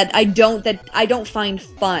that I don't find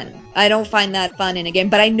fun. I don't find that fun in a game.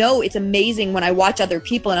 But I know it's amazing when I watch other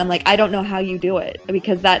people and I'm like, I don't know how you do it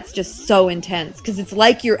because that's just so intense. Because it's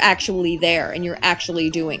like you're actually there and you're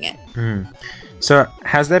actually doing it. So,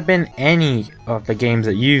 has there been any of the games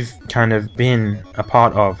that you've kind of been a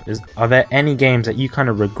part of? Are there any games that you kind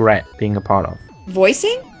of regret being a part of?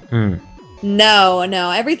 Voicing? Hmm. No.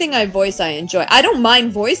 Everything I voice, I enjoy. I don't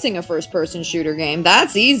mind voicing a first-person shooter game.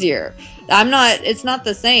 That's easier. It's not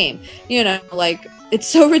the same. Like, it's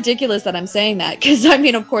so ridiculous that I'm saying that. Because, I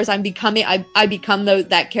mean, of course, I become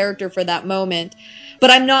that character for that moment. But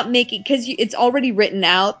I'm not making, because it's already written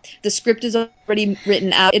out. The script is already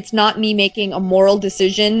written out. It's not me making a moral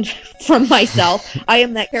decision from myself. I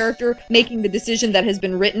am that character making the decision that has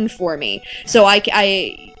been written for me. So I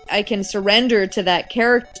can surrender to that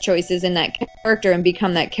character choices in that character and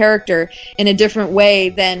become that character in a different way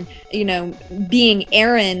than, being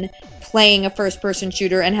Aaron playing a first person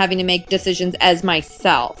shooter and having to make decisions as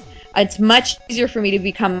myself. It's much easier for me to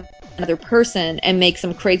become another person and make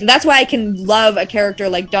some crazy. That's why I can love a character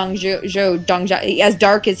like Dong Zhao, as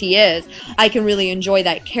dark as he is. I can really enjoy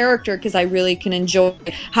that character because I really can enjoy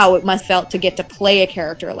how it must felt to get to play a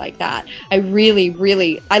character like that. I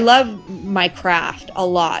love my craft a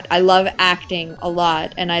lot. I love acting a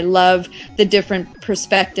lot, and I love the different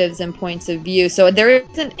perspectives and points of view. So there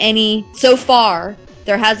isn't any so far.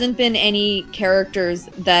 There hasn't been any characters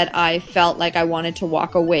that I felt like I wanted to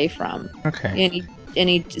walk away from. Okay.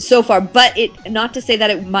 Any so far, but it not to say that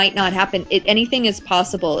it might not happen. Anything is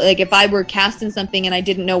possible. Like if I were cast in something and I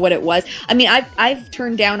didn't know what it was. I mean, I've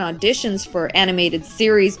turned down auditions for animated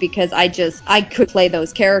series because I could play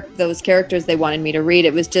those characters they wanted me to read.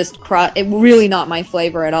 It was just it really not my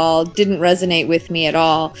flavor at all. Didn't resonate with me at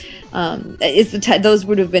all. Those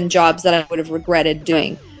would have been jobs that I would have regretted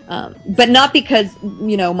doing. But not because,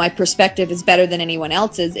 my perspective is better than anyone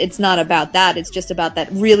else's. It's not about that. It's just about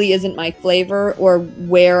that really isn't my flavor or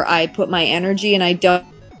where I put my energy, and I don't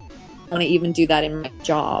want to even do that in my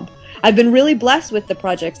job. I've been really blessed with the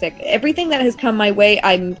projects. Like everything that has come my way,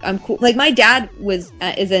 I'm cool. Like my dad is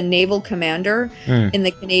a naval commander in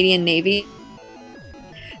the Canadian Navy.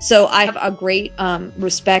 So I have a great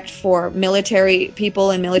respect for military people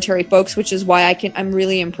and military folks, which is why I'm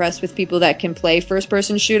really impressed with people that can play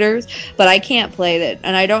first-person shooters, but I can't play that.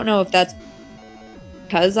 And I don't know if that's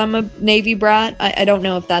because I'm a Navy brat. I don't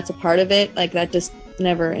know if that's a part of it. Like that just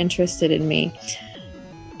never interested in me.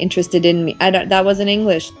 That wasn't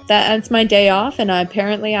English. That's my day off, and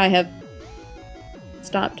apparently I have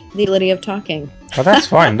stopped the ability of talking. Well, that's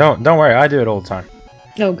fine. Don't worry. I do it all the time.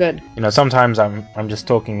 Oh, good. Sometimes I'm just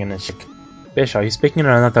talking and it's like, Bish, are you speaking in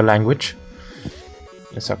another language?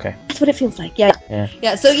 It's okay. That's what it feels like.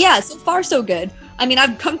 Yeah. So far so good. I mean,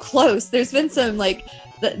 I've come close. There's been some like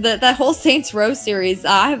that whole Saints Row series.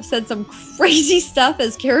 I have said some crazy stuff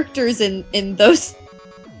as characters in those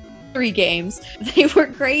 3 games. They were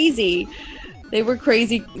crazy.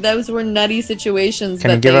 Those were nutty situations.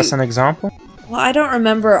 Can you give us an example? Well, I don't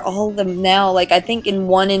remember all of them now. Like I think in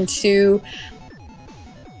 1 and 2.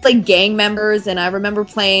 Like gang members, and I remember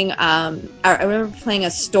playing a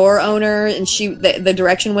store owner, and the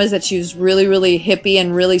direction was that she was really, really hippie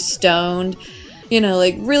and really stoned,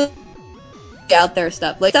 like really out there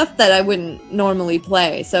stuff, like stuff that I wouldn't normally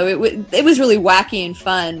play. So it was really wacky and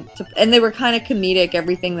fun and they were kind of comedic.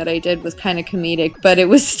 Everything that I did was kind of comedic, but it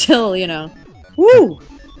was still, woo.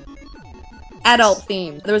 adult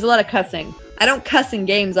themed. There was a lot of cussing. I don't cuss in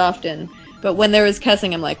games often, but when there was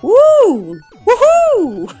cussing, I'm like, woo!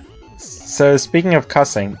 Woohoo! So speaking of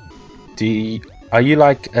cussing, are you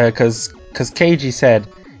like because KG said,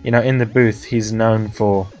 you know, in the booth he's known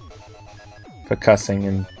for cussing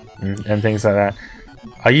and things like that.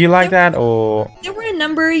 Are you like that, or There were a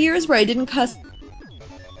number of years where I didn't cuss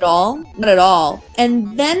at all, not at all.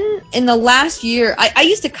 And then in the last year, I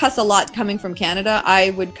used to cuss a lot coming from Canada.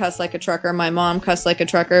 I would cuss like a trucker. My mom cussed like a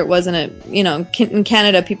trucker. It wasn't in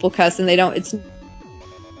Canada people cuss and they don't. It's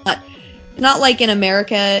not like in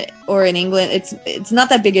America or in England. It's not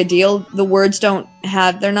that big a deal. The words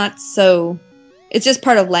they're not so. It's just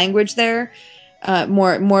part of language there.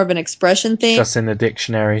 More of an expression thing. just in the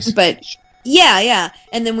dictionaries? But yeah.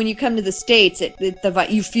 And then when you come to the States,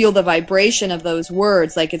 you feel the vibration of those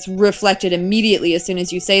words. Like it's reflected immediately as soon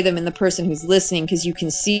as you say them in the person who's listening, because you can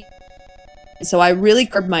see. So I really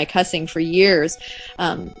curbed my cussing for years,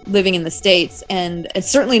 living in the States, and it's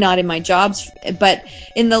certainly not in my jobs. But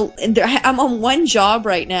I'm on one job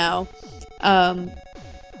right now.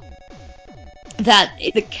 That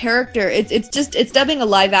the character, it's dubbing a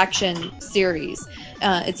live action series.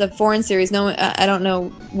 It's a foreign series. No, I don't know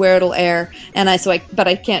where it'll air, but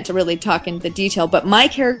I can't really talk into the detail. But my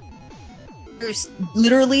character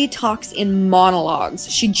literally talks in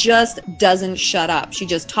monologues. She just doesn't shut up. She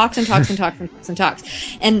just talks and talks and talks and talks and talks.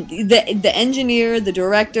 And the engineer, the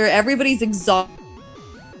director, everybody's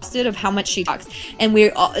exhausted of how much she talks. And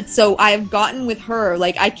so I've gotten with her,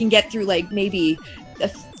 like I can get through like maybe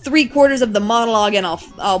 3/4 of the monologue and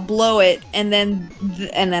I'll blow it, and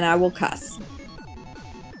then I will cuss.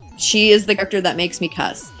 She is the character that makes me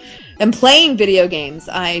cuss. And playing video games,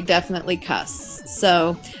 I definitely cuss.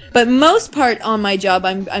 So, but most part on my job,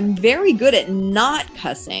 I'm very good at not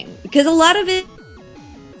cussing, because a lot of it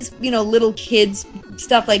is, little kids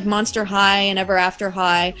stuff like Monster High and Ever After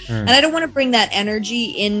High, and I don't want to bring that energy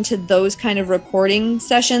into those kind of recording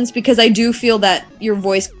sessions, because I do feel that your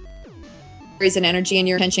voice carries an energy and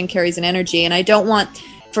your attention carries an energy, and I don't want,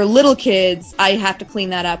 for little kids, I have to clean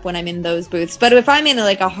that up when I'm in those booths. But if I'm in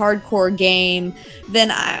like a hardcore game,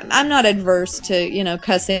 then I'm not adverse to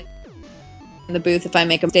cussing in the booth if I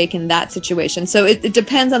make a mistake in that situation. So it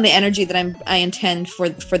depends on the energy that I intend for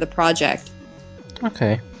the project.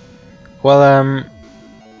 Okay. Well,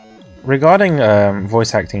 regarding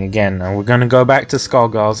voice acting again, we're going to go back to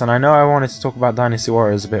Skullgirls, and I know I wanted to talk about Dynasty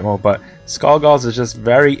Warriors a bit more, but Skullgirls is just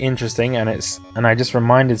very interesting, and I just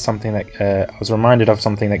reminded something that I was reminded of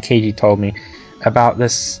something that KG told me about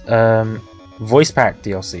this voice pack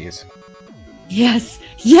DLCs. Yes,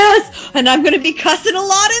 and I'm going to be cussing a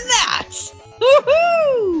lot in that.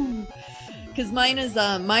 Woohoo! Because mine is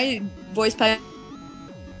my voice pack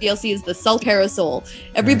DLC is the Salty Parasol.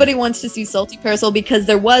 Everybody wants to see Salty Parasol because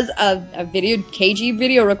there was a KG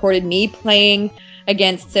video recorded me playing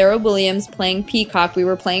against Sarah Williams, playing Peacock. We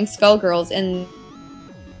were playing Skullgirls, and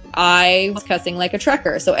I was cussing like a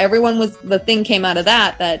trucker. So the thing came out of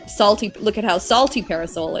that look at how salty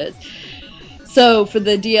Parasol is. So for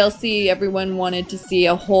the DLC, everyone wanted to see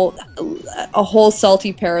a whole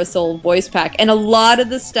Salty Parasol voice pack, and a lot of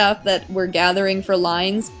the stuff that we're gathering for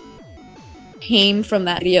lines came from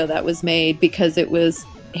that video that was made, because it was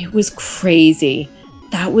crazy.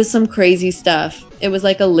 That was some crazy stuff. It was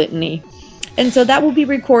like a litany. And so that will be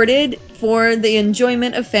recorded for the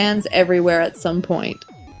enjoyment of fans everywhere at some point.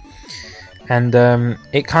 And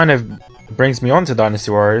it kind of brings me on to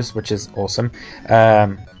Dynasty Warriors, which is awesome.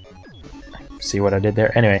 See what I did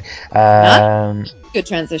there? Anyway. Good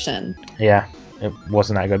transition. Yeah, it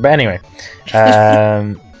wasn't that good. But anyway.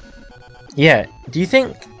 Yeah, do you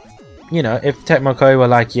think, if Tecmo Koei were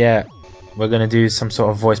like, yeah, we're going to do some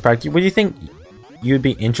sort of voice pack, would you think you'd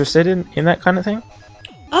be interested in that kind of thing?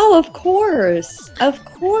 Oh, of course. The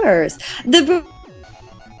really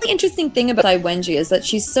interesting thing about Wenji is that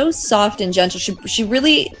she's so soft and gentle. She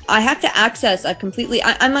really, I have to access a completely,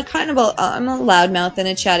 I'm a loudmouth and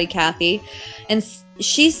a chatty Cathy, and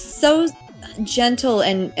she's so gentle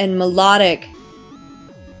and melodic.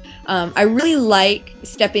 I really like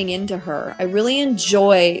stepping into her. I really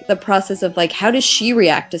enjoy the process of like, how does she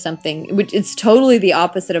react to something? Which it's totally the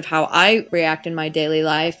opposite of how I react in my daily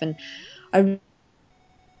life. And I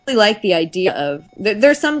really like the idea of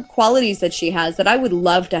there's some qualities that she has that I would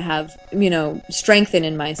love to have, strengthen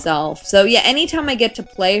in myself. So yeah, anytime I get to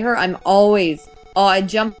play her, I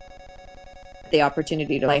jump at the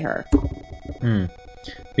opportunity to play her.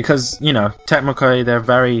 Because, Tecmo Koei, they're a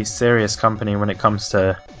very serious company when it comes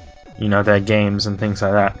to their games and things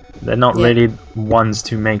like that. They're not really ones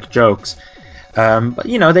to make jokes. But,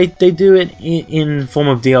 they do it in form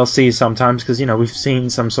of DLC sometimes, because, we've seen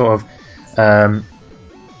some sort of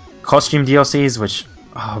Costume DLCs, which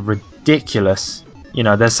are ridiculous. You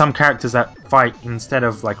know, there's some characters that fight instead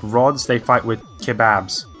of like rods, they fight with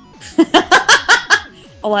kebabs.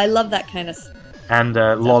 Oh, I love that kind of And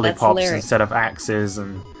That's lollipops hilarious. instead of axes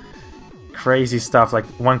and crazy stuff. Like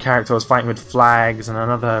one character was fighting with flags, and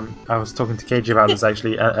another. I was talking to KG about this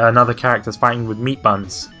actually. Another character's fighting with meat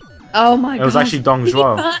buns. Oh my It was gosh. actually Dong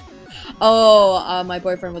Zhuo. Oh, my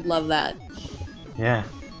boyfriend would love that. Yeah,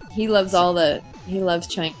 He loves he loves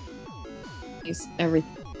Chinese every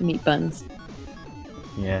meat buns.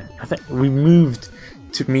 yeah. I think we moved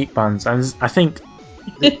to meat buns, and I think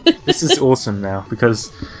this is awesome now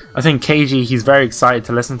because I think KG he's very excited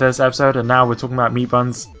to listen to this episode, and now we're talking about meat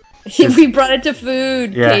buns. We brought it to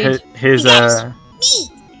food, Yeah, Cage. his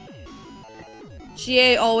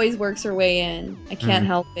Chie always works her way in. I can't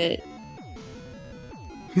help it.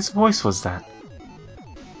 whose voice was that?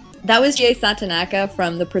 That was Chie Satanaka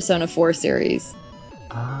from the Persona 4 series.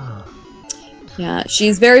 Ah, Yeah,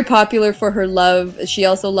 she's very popular for her love. She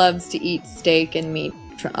also loves to eat steak and meat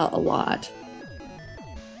a lot.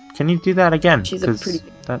 can you do that again? She's a pretty.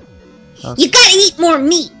 That was... You gotta eat more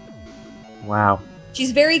meat. Wow.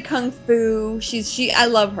 She's very kung fu. I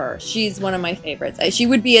love her. She's one of my favorites. She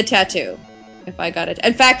would be a tattoo if I got it.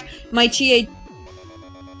 In fact, my Chie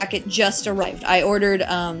jacket just arrived. I ordered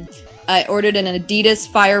an Adidas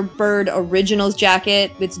Firebird Originals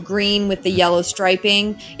jacket. It's green with the yellow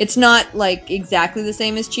striping. It's not like exactly the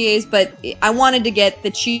same as Chie's, but I wanted to get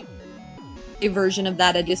the Chie version of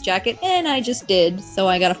that Adidas jacket, and I just did. So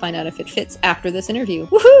I gotta find out if it fits after this interview.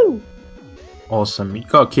 Woohoo! Awesome. You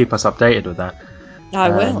gotta keep us updated with that. I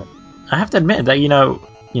will. I have to admit that you know,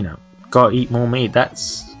 gotta eat more meat.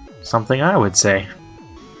 That's something I would say.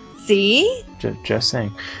 See? Just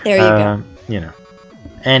saying. There you go.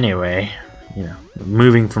 Anyway,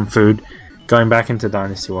 moving from food, going back into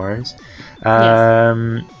Dynasty Warriors.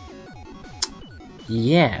 Yes.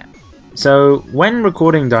 Yeah. So when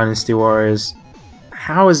recording Dynasty Warriors,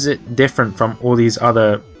 how is it different from all these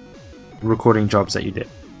other recording jobs that you did?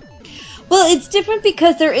 Well, it's different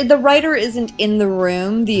because the writer isn't in the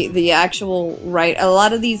room. The actual a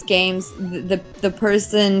lot of these games, the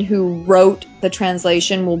person who wrote the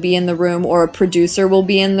translation will be in the room, or a producer will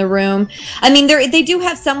be in the room. I mean, they do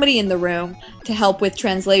have somebody in the room to help with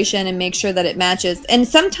translation and make sure that it matches. And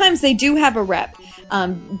sometimes they do have a rep.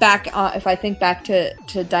 If I think back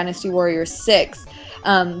to Dynasty Warriors 6,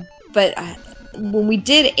 but when we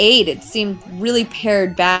did 8, it seemed really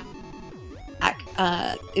pared back.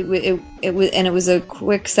 It was a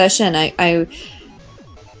quick session. I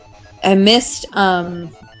missed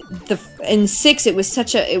in 6. It was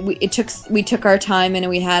such a we took our time, and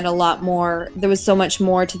we had a lot more. There was so much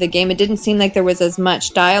more to the game. It didn't seem like there was as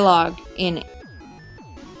much dialogue in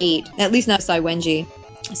 8, at least not Sai Wenji.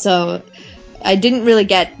 So I didn't really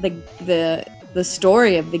get the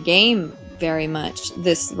story of the game very much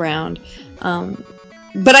this round.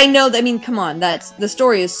 But I know that, I mean, come on, the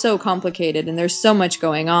story is so complicated and there's so much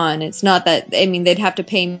going on. It's not that, I mean, they'd have to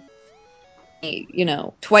pay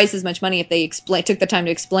me, twice as much money if they took the time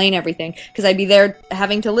to explain everything, because I'd be there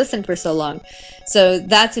having to listen for so long. So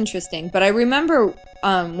that's interesting. But I remember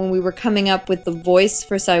when we were coming up with the voice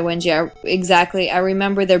for Sai Wenji, I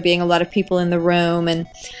remember there being a lot of people in the room, and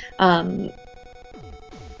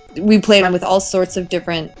we played around with all sorts of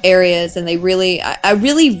different areas, and I really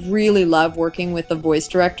love working with the voice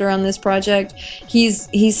director on this project.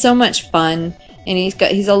 He's so much fun, and he's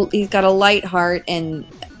got a light heart, and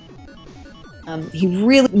he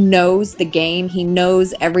really knows the game. He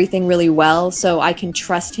knows everything really well, so I can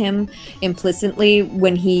trust him implicitly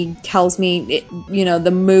when he tells me,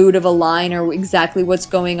 the mood of a line or exactly what's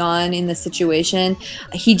going on in the situation.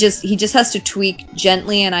 He just has to tweak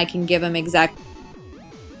gently, and I can give him exactly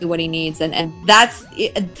what he needs, and that's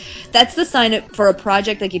the sign for a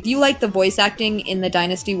project. Like, if you like the voice acting in the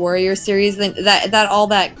Dynasty Warriors series, then that all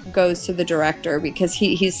that goes to the director, because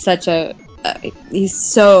he's so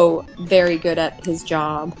very good at his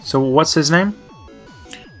job. So what's his name?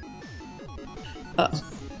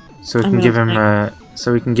 So we can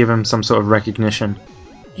give him some sort of recognition.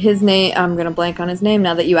 His name, I'm gonna blank on his name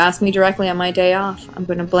now that you asked me directly on my day off. I'm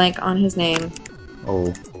gonna blank on his name.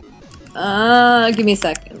 Oh. Give me a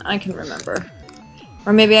second. I can remember.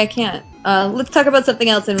 Or maybe I can't. Let's talk about something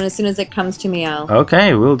else, and as soon as it comes to me, I'll...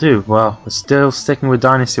 Okay, we'll do. Well, we're still sticking with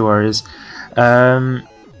Dynasty Warriors.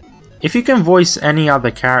 If you can voice any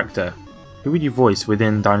other character, who would you voice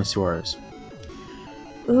within Dynasty Warriors?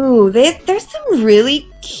 Ooh, there's some really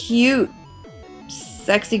cute,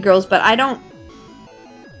 sexy girls, but I don't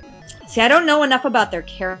know enough about their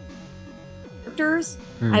characters.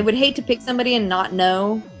 I would hate to pick somebody and not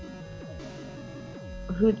know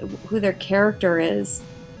who their character is.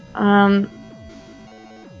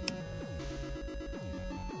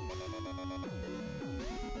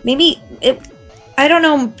 Maybe it. I don't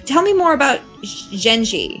know. Tell me more about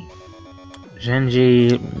Genji.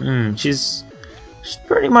 Genji, she's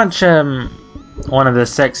pretty much one of the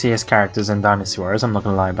sexiest characters in Dynasty Warriors. I'm not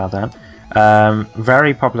gonna lie about that.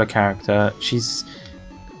 Very popular character. She's,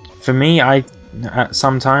 for me,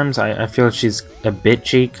 sometimes I feel she's a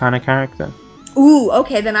bitchy kind of character. Ooh,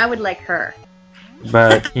 okay, then I would like her.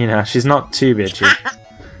 But she's not too bitchy.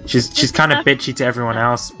 She's kind of bitchy to everyone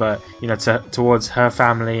else, but towards her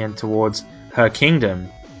family and towards her kingdom,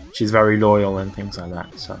 she's very loyal and things like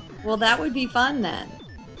that. So. Well, that would be fun then.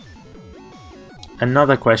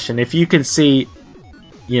 Another question: if you could see,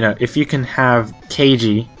 if you can have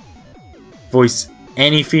Keiji voice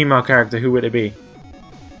any female character, who would it be?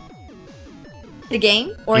 The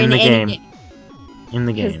game or in the any game? game? In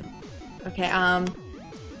the game. Okay.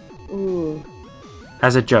 Ooh.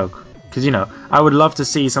 As a joke, because I would love to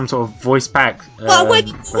see some sort of voice pack. What would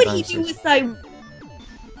he do with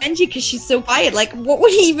Genji? Because she's so quiet. Like, what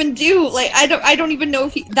would he even do? Like, I don't even know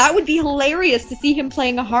if that would be hilarious to see him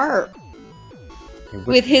playing a harp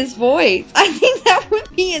with his voice. I think that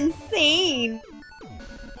would be insane.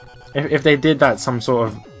 If they did that, some sort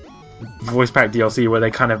of voice pack DLC where they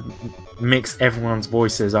kind of mix everyone's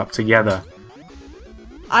voices up together.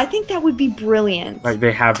 I think that would be brilliant. Like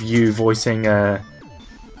they have you voicing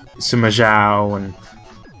Sima Zhao and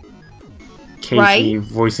Keiji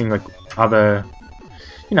voicing like other.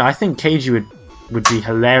 I think Keiji would be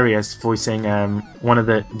hilarious voicing one of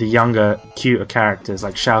the younger, cuter characters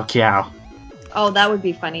like Xiao Qiao. Oh, that would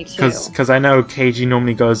be funny too. Because I know Keiji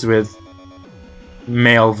normally goes with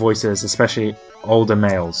male voices, especially older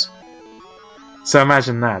males. So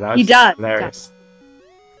imagine that. That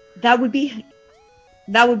would be hilarious.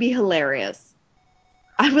 That would be hilarious.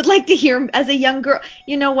 I would like to hear him as a young girl.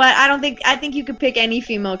 You know what? I think you could pick any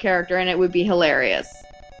female character and it would be hilarious.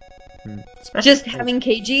 Just having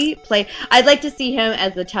Keiji play. I'd like to see him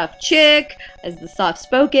as the tough chick, as the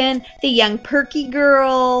soft-spoken, the young perky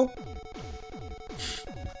girl.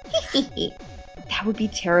 That would be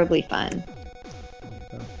terribly fun.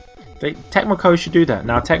 Tecmo should do that.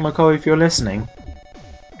 Now, Tecmo, if you're listening,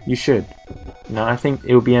 you should. I think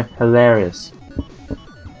it would be hilarious.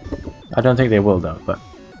 I don't think they will, though, but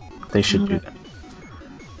they should do that.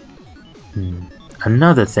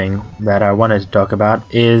 Another thing that I wanted to talk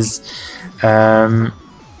about is, as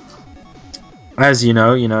you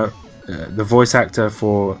know, the voice actor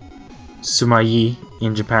for Suma Yi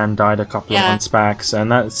in Japan died a couple of months back, so,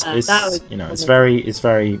 and it's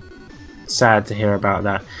very sad to hear about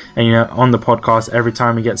that. And on the podcast, every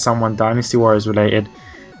time we get someone Dynasty Warriors related,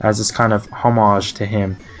 as this kind of homage to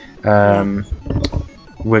him,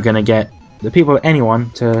 we're gonna get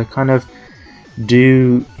anyone to kind of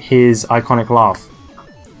do his iconic laugh.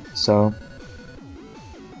 So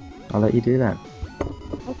I'll let you do that.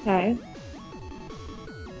 Okay.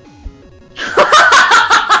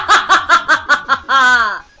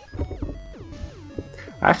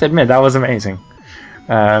 I have to admit that was amazing.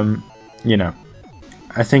 I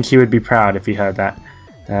think he would be proud if he heard that.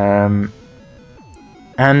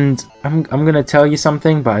 And I'm gonna tell you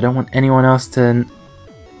something, but I don't want anyone else to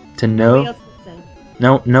know.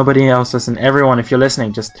 Nobody else listen. Everyone, if you're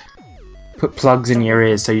listening, just put plugs in your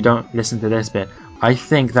ears so you don't listen to this bit. I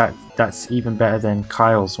think that's even better than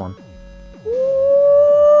Kyle's one.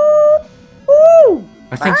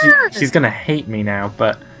 I think he's gonna hate me now,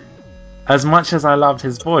 but as much as I loved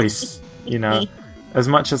his voice, that's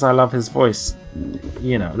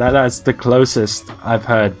the closest I've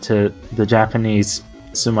heard to the Japanese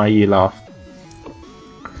Suma Yi laugh.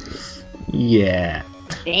 Yeah.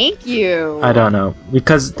 Thank you. I don't know,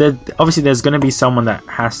 because obviously there's going to be someone that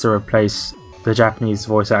has to replace the Japanese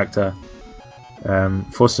voice actor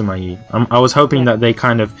for Suma Yi. I was hoping that they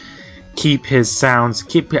kind of keep his sounds,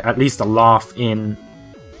 keep at least a laugh in,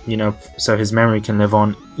 so his memory can live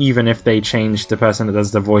on, even if they change the person that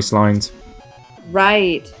does the voice lines.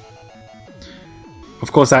 Right.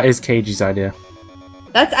 Of course, that is Keiji's idea.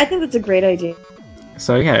 I think that's a great idea.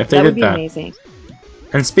 So yeah, if they did that, would be amazing.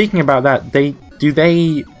 And speaking about that, do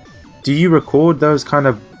you record those kind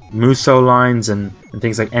of Musou lines and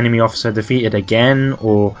things like enemy officer defeated again,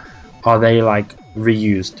 or are they like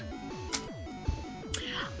reused?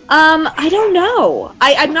 I don't know.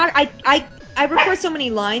 I'm not. I record so many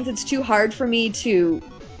lines. It's too hard for me to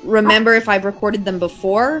remember if I've recorded them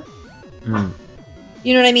before.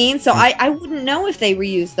 You know what I mean? So I wouldn't know if they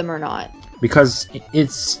reuse them or not. Because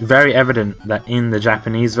it's very evident that in the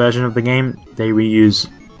Japanese version of the game, they reuse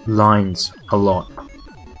lines a lot.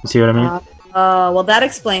 You see what I mean? Well, that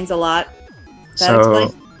explains a lot. That So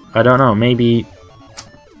explains. I don't know. Maybe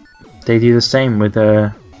they do the same with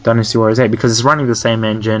Dynasty Warriors 8 because it's running the same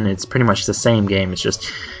engine. It's pretty much the same game. It's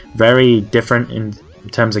just very different in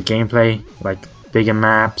terms of gameplay, like bigger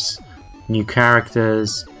maps, new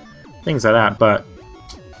characters, things like that. But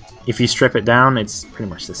if you strip it down, it's pretty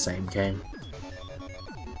much the same game.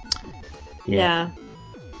 Yeah.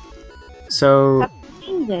 So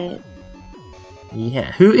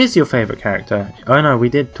yeah, who is your favorite character? Oh no, we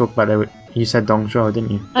did talk about that. You said Dong Zhuo,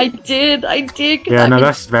 didn't you? I did. 'Cause Yeah, I'm no, a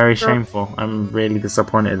that's very girl. shameful. I'm really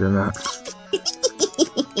disappointed in that.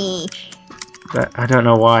 I don't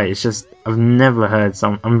know why. It's just I've never heard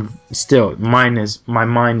some. I'm still my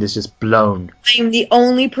mind is just blown. I'm the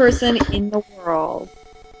only person in the world.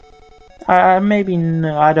 Maybe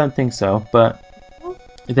no, I don't think so, but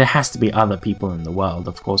there has to be other people in the world,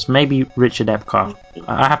 of course. Maybe Richard Epcar.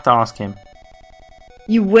 I have to ask him.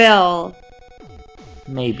 You will.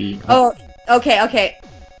 Maybe. Oh, okay.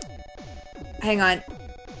 Hang on.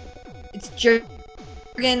 It's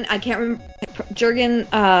Jurgen. I can't remember. Jurgen.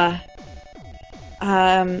 I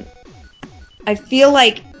feel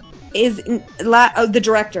like the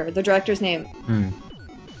director. The director's name.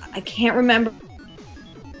 I can't remember.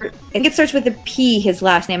 I think it starts with a P. His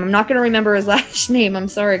last name. I'm not going to remember his last name. I'm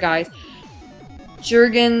sorry, guys.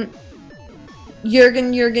 Jurgen.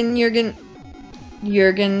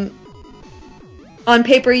 On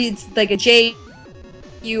paper, it's like a Jurgen,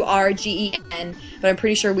 but I'm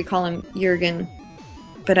pretty sure we call him Jurgen.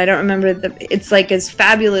 But I don't remember it's like his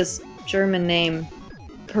fabulous German name.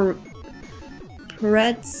 Peretz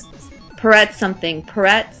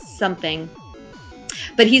something.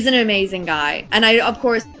 But he's an amazing guy. And of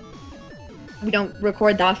course, we don't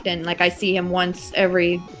record that often. Like, I see him once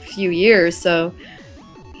every few years, so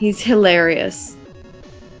he's hilarious.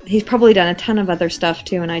 He's probably done a ton of other stuff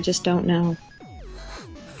too, and I just don't know.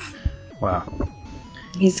 Wow.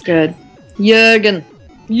 He's good. Jurgen.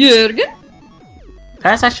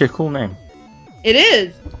 That's actually a cool name. It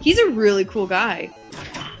is. He's a really cool guy.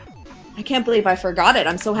 I can't believe I forgot it.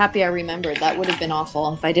 I'm so happy I remembered. That would have been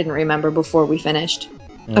awful if I didn't remember before we finished.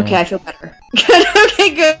 Yeah. Okay, I feel better. Good.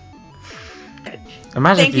 Okay, good.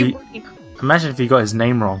 Imagine Thank if you got his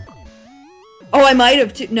name wrong. Oh, I might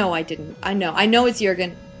have too. No, I didn't. I know it's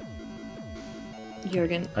Jurgen.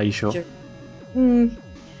 Are you sure?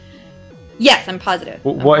 Yes, I'm positive.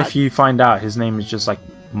 What if you find out his name is just like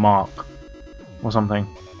Mark or something?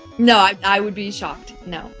 No, I would be shocked.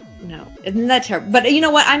 No. Isn't that terrible? But you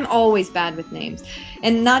know what? I'm always bad with names.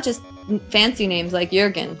 And not just fancy names like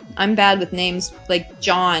Jurgen. I'm bad with names like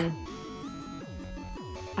John.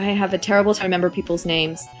 I have a terrible time remember people's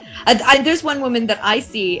names. There's one woman that I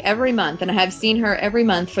see every month, and I have seen her every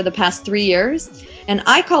month for the past 3 years, and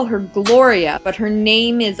I call her Gloria, but her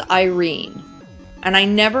name is Irene. And I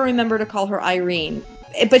never remember to call her Irene.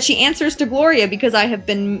 But she answers to Gloria because I have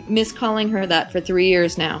been miscalling her that for 3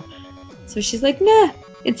 years now. So she's like, nah,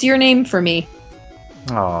 it's your name for me.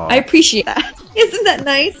 Aww. I appreciate that. Isn't that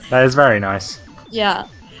nice? That is very nice. Yeah.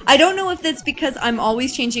 I don't know if that's because I'm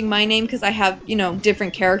always changing my name because I have,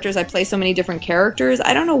 different characters. I play so many different characters.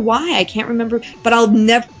 I don't know why. I can't remember. But I'll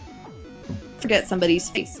never forget somebody's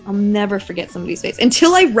face. I'll never forget somebody's face.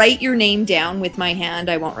 Until I write your name down with my hand,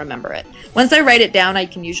 I won't remember it. Once I write it down, I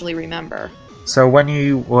can usually remember. So when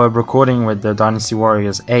you were recording with the Dynasty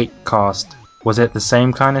Warriors 8 cast, was it the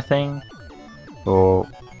same kind of thing? Or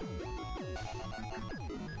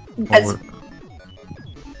I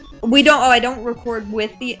don't record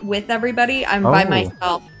with everybody. I'm by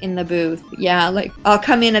myself in the booth. Yeah, like I'll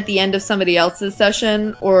come in at the end of somebody else's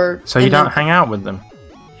session So you don't hang out with them?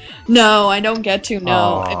 No, I don't get to.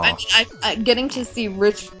 No, Aww. I getting to see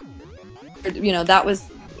Rich. That was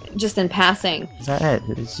just in passing. Is that it?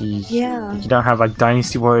 Yeah. You don't have like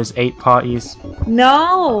Dynasty Warriors 8 parties?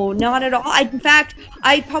 No, not at all. In fact,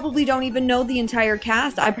 I probably don't even know the entire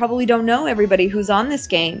cast. I probably don't know everybody who's on this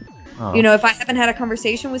game. Oh. If I haven't had a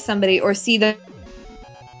conversation with somebody or see the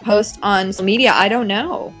post on social media, I don't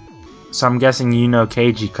know. So I'm guessing you know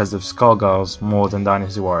Keiji because of Skullgirls more than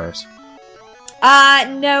Dynasty Warriors.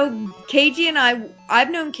 No, Keiji and I've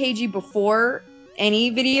known Keiji before any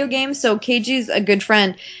video game, so Keiji's a good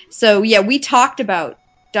friend. So yeah, we talked about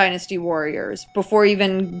Dynasty Warriors before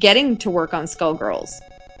even getting to work on Skullgirls.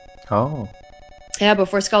 Oh. Yeah,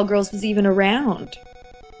 before Skullgirls was even around.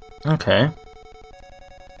 Okay.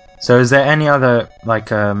 So is there any other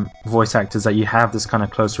voice actors that you have this kind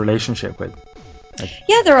of close relationship with?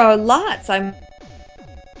 Yeah, there are lots. I'm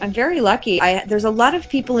very lucky. There's a lot of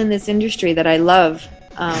people in this industry that I love.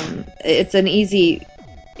 It's an easy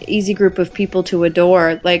easy group of people to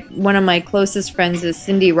adore. Like, one of my closest friends is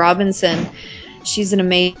Cindy Robinson. She's an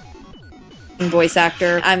amazing voice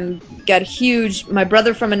actor. My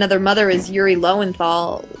brother from another mother is Yuri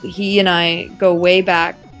Lowenthal. He and I go way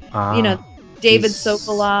back. David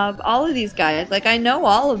Sokolov, all of these guys. Like, I know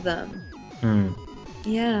all of them.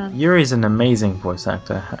 Yeah. Yuri's an amazing voice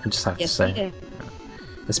actor, I just have to say. He is.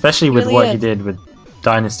 Especially He with really what is. he did with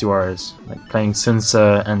Dynasty Warriors, like playing Sun Ce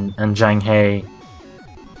and Zhang He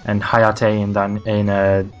and Hayate in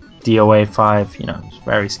DOA 5. He's a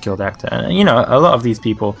very skilled actor. And, a lot of these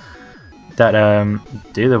people that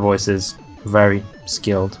do the voices, very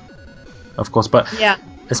skilled, of course. But Yeah.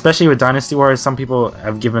 especially with Dynasty Warriors, some people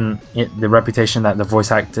have given it the reputation that the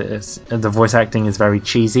voice acting is very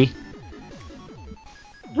cheesy.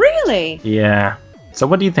 Really? Yeah. So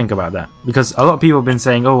what do you think about that? Because a lot of people have been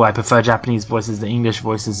saying, "Oh, I prefer Japanese voices. The English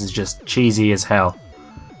voices is just cheesy as hell."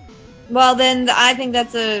 Well, then I think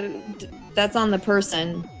that's on the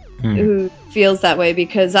person who feels that way,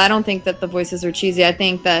 because I don't think that the voices are cheesy. I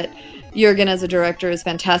think that Jurgen as a director is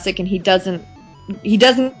fantastic, and he doesn't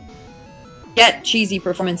get cheesy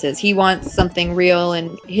performances. He wants something real,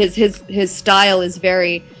 and his style is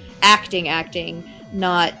very acting,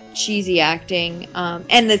 not cheesy acting.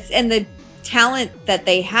 And the talent that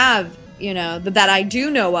they have, that I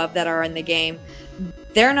do know of that are in the game,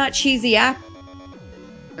 they're not cheesy actors.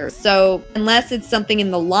 So unless it's something in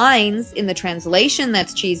the lines, in the translation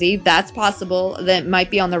that's cheesy, that's possible. That might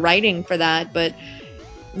be on the writing for that. But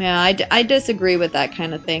yeah, I disagree with that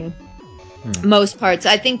kind of thing. Most parts.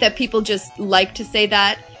 I think that people just like to say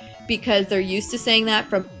that because they're used to saying that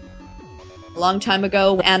from a long time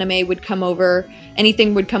ago. When anime would come over,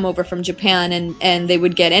 anything would come over from Japan, and they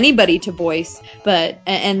would get anybody to voice.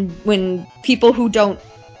 And when people who don't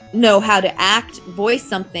know how to act voice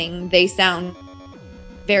something, they sound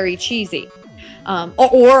very cheesy.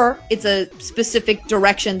 Or it's a specific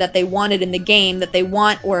direction that they wanted in the game that they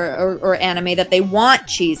want, or anime that they want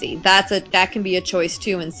cheesy. That can be a choice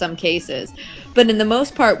too in some cases. But in the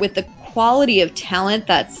most part, with the quality of talent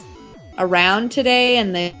that's around today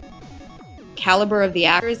and the caliber of the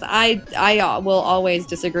actors, I will always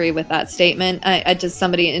disagree with that statement. I just,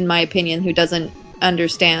 somebody, in my opinion, who doesn't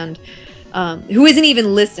understand, who isn't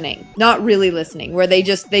even listening, not really listening, where they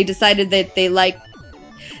decided that they like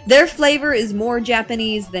their flavor is more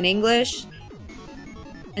Japanese than English.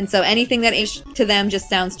 And so anything that is to them just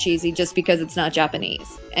sounds cheesy just because it's not Japanese,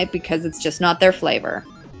 because it's just not their flavor.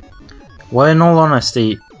 Well, in all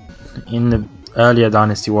honesty, in the earlier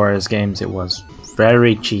Dynasty Warriors games, it was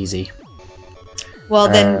very cheesy. Well,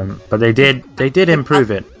 then, but they did improve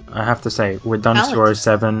it, I have to say, with Dynasty Warriors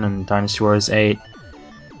 7 and Dynasty Warriors 8.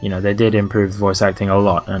 They did improve voice acting a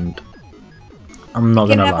lot, and I'm not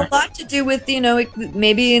gonna lie. It can have a lot to do with,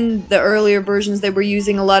 maybe in the earlier versions they were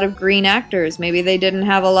using a lot of green actors. Maybe they didn't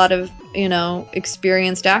have a lot of,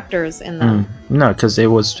 experienced actors in them. No, because it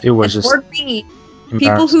was just more green.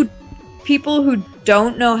 People who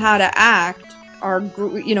don't know how to act are,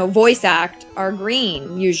 voice act, are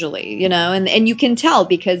green usually, and you can tell,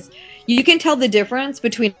 because you can tell the difference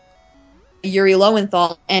between Yuri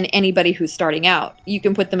Lowenthal and anybody who's starting out. You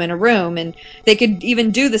can put them in a room and they could even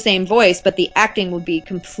do the same voice, but the acting would be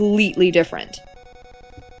completely different.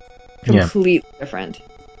 Completely different.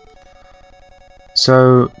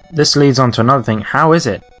 So this leads on to another thing. How is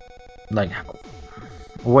it? Like,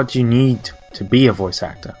 what do you need to be a voice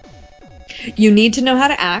actor? You need to know how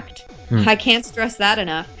to act. I can't stress that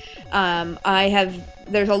enough.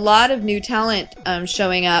 There's a lot of new talent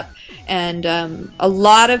showing up, and a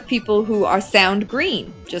lot of people who sound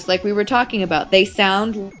green, just like we were talking about. They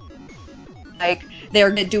sound like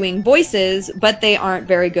they're doing voices, but they aren't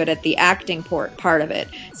very good at the acting part of it.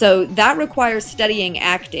 So that requires studying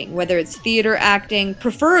acting, whether it's theater acting,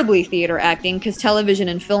 preferably theater acting, because television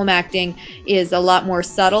and film acting is a lot more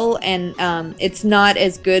subtle, and it's not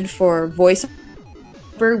as good for voiceover.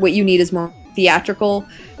 What you need is more theatrical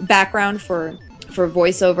background for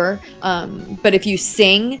voiceover. But if you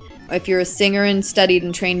sing, if you're a singer and studied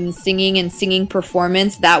and trained in singing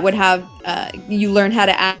performance, that would have you learn how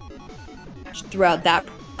to act throughout that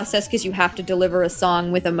process, because you have to deliver a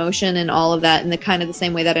song with emotion and all of that in the kind of the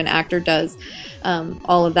same way that an actor does,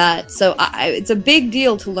 all of that. So it's a big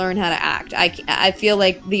deal to learn how to act. I feel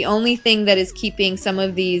like the only thing that is keeping some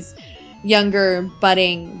of these younger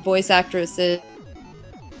budding voice actresses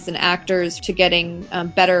and actors to getting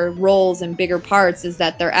better roles and bigger parts is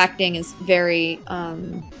that their acting is very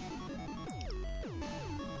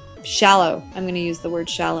shallow. I'm going to use the word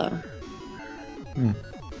shallow.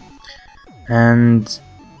 And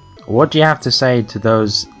what do you have to say to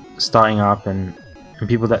those starting up and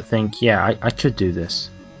people that think, yeah, I could do this?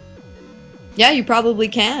 Yeah, you probably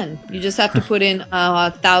can. You just have to put in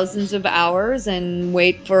thousands of hours and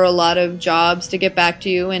wait for a lot of jobs to get back to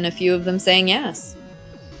you, and a few of them saying yes.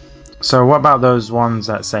 So what about those ones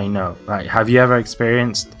that say no? Like, have you ever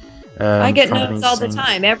experienced I get no's companies all the saying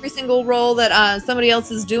time. Every single role that somebody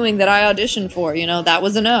else is doing that I auditioned for, that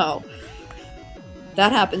was a no.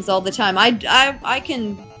 That happens all the time. I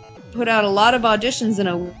can put out a lot of auditions in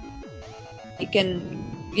a week and,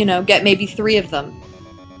 get maybe 3 of them.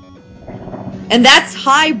 And that's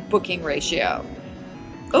high booking ratio.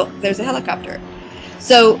 Oh, there's a helicopter.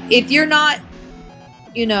 So if you're not,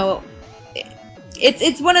 you know,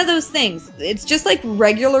 it's one of those things. It's just like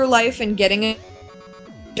regular life and getting a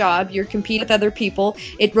job. You're competing with other people.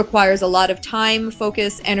 It requires a lot of time,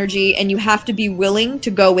 focus, energy, and you have to be willing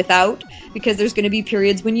to go without, because there's going to be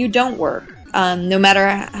periods when you don't work. No matter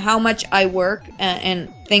how much I work,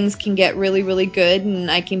 and things can get really, really good, and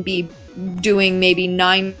I can be doing maybe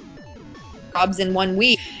 9 jobs in 1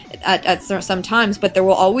 week at some times, but there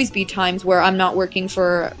will always be times where I'm not working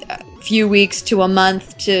for a few weeks to a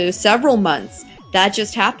month to several months. That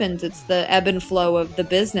just happens. It's the ebb and flow of the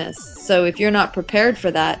business. So if you're not prepared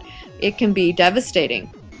for that, it can be devastating.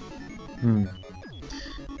 Hmm.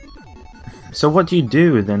 So what do you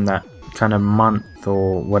do within that kind of month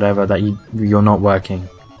or whatever that you're not working?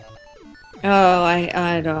 Oh,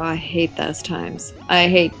 I hate those times. I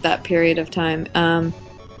hate that period of time.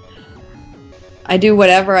 I do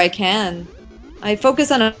whatever I can. I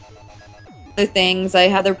focus on other things. I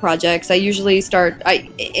have other projects. I usually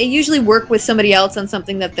work with somebody else on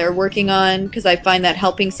something that they're working on, because I find that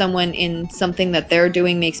helping someone in something that they're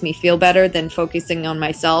doing makes me feel better than focusing on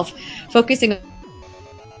myself. Focusing on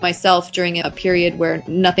myself during a period where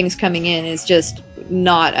nothing's coming in is just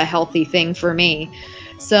not a healthy thing for me.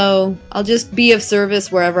 So I'll just be of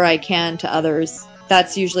service wherever I can to others.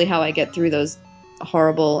 That's usually how I get through those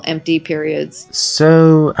horrible empty periods.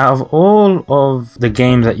 So out of all of the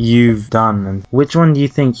games that you've done, and which one do you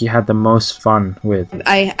think you had the most fun with?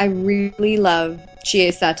 I really love Chie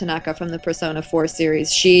Satonaka from the Persona 4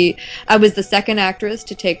 series. I was the second actress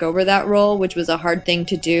to take over that role, which was a hard thing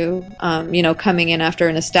to do. Coming in after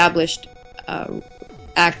an established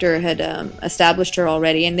actor had established her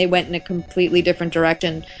already, and they went in a completely different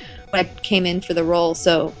direction when I came in for the role.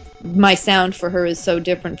 So my sound for her is so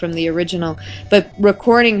different from the original. But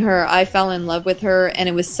recording her, I fell in love with her, and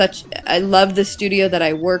I love the studio that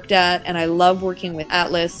I worked at, and I love working with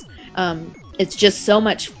Atlas. It's just so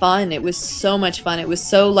much fun. It was so much fun. It was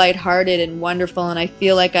so lighthearted and wonderful, and I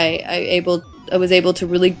feel like I was able to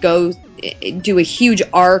really do a huge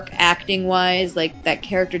arc acting wise. Like, that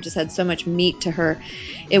character just had so much meat to her.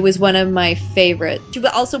 It was one of my favorites. She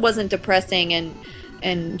also wasn't depressing,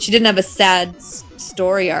 and she didn't have a sad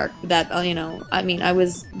story arc that, I mean, I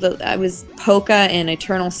was Polka in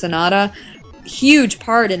Eternal Sonata, huge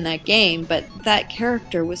part in that game, but that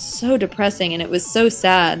character was so depressing, and it was so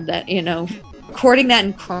sad that, recording that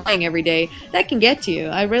and crying every day, that can get to you.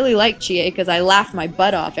 I really like Chie because I laughed my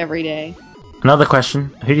butt off every day. Another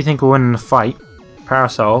question: who do you think will win in a fight,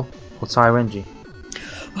 Parasol or Taiwenji?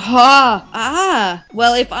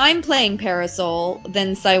 Well, if I'm playing Parasol,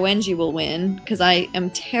 then Saiwenji will win, because I am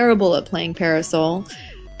terrible at playing Parasol.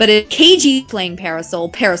 But if Keiji playing Parasol,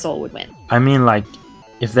 Parasol would win. I mean, like,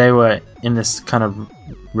 if they were in this kind of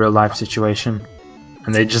real life situation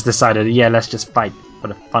and they just decided, yeah, let's just fight for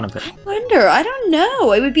the fun of it. I don't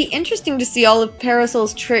know. It would be interesting to see all of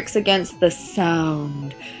Parasol's tricks against the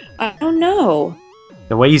sound. I don't know.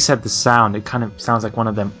 The way you said the sound, it kind of sounds like one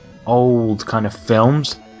of them old kind of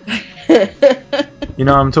films. You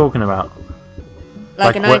know what I'm talking about?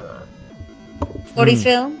 Like a what? 1940s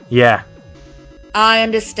film? Yeah. I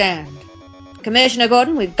understand. Commissioner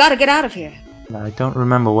Gordon, we've got to get out of here. I don't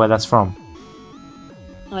remember where that's from.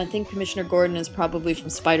 I think Commissioner Gordon is probably from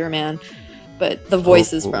Spider-Man, but the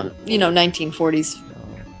voice is from, 1940s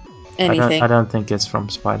anything. I don't think it's from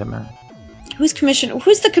Spider-Man. Who's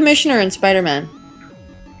the commissioner in Spider-Man?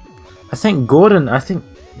 I think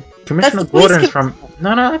Commissioner Gordon's from...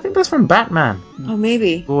 No, I think that's from Batman. Oh,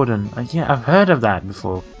 maybe. Gordon. Yeah, I've heard of that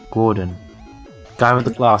before. Gordon. Guy with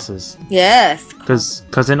the glasses. Yes.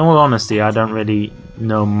 Because in all honesty, I don't really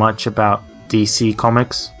know much about DC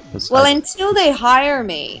Comics. Well, until they hire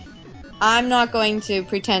me, I'm not going to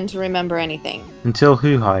pretend to remember anything. Until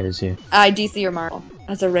who hires you? DC or Marvel,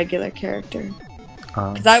 as a regular character.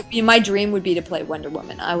 Because my dream would be to play Wonder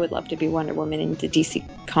Woman. I would love to be Wonder Woman in the DC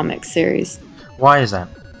Comics series. Why is that?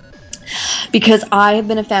 Because I have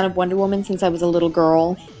been a fan of Wonder Woman since I was a little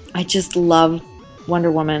girl. I just love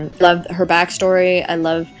Wonder Woman. Love her backstory. I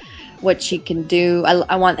love what she can do.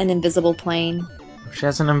 I want an invisible plane. She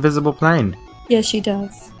has an invisible plane. Yes, she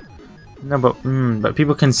does. No, but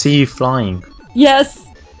people can see you flying. Yes.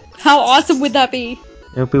 How awesome would that be?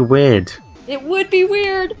 It'll be weird. It would be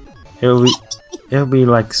weird. It'll be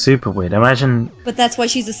like super weird. Imagine. But that's why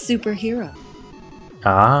she's a superhero.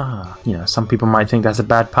 Some people might think that's a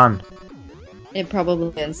bad pun. It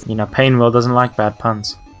probably is. Painwell doesn't like bad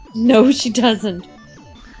puns. No, she doesn't.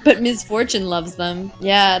 But Ms. Fortune loves them.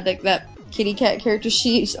 Yeah, that kitty cat character,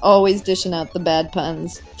 she's always dishing out the bad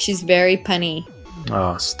puns. She's very punny.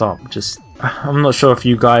 Oh, stop. I'm not sure if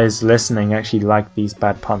you guys listening actually like these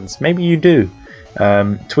bad puns. Maybe you do.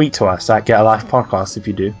 Tweet to us at Get a Life Podcast if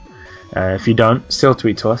you do. If you don't, still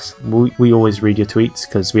tweet to us. We always read your tweets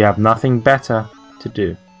because we have nothing better to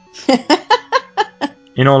do.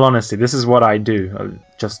 In all honesty, this is what I do.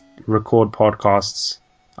 I just record podcasts.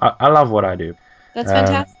 I love what I do. That's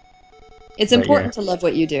fantastic. It's important to love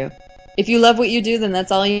what you do. If you love what you do, then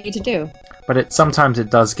that's all you need to do. But sometimes it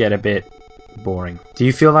does get a bit boring. Do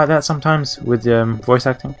you feel like that sometimes with voice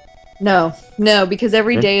acting? No, because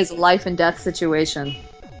every day is a life and death situation.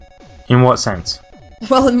 In what sense?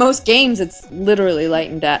 Well, in most games, it's literally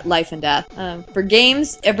life and death. For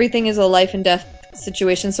games, everything is a life and death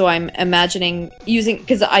situation, so I'm imagining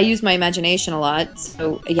because I use my imagination a lot,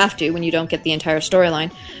 so you have to when you don't get the entire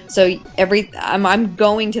storyline. So I'm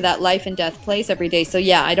going to that life and death place every day. So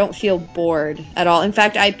yeah, I don't feel bored at all. In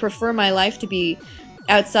fact, I prefer my life to be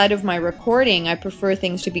outside of my recording. I prefer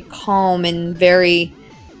things to be calm and very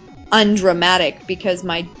undramatic because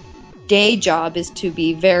my day job is to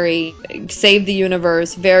be very save the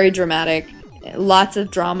universe, very dramatic, lots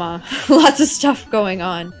of drama, lots of stuff going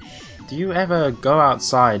on. Do you ever go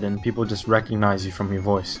outside and people just recognize you from your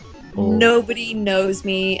voice? Nobody knows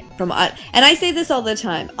me from and I say this all the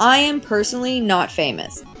time. I am personally not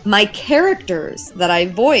famous. My characters that I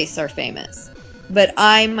voice are famous, but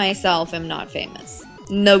I myself am not famous.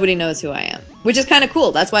 Nobody knows who I am, which is kind of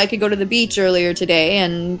cool. That's why I could go to the beach earlier today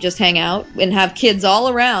and just hang out and have kids all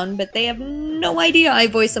around, but they have no idea I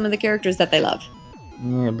voice some of the characters that they love.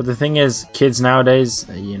 Yeah, but the thing is, kids nowadays,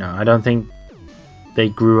 I don't think they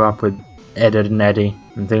grew up with Ed, Edd and Eddy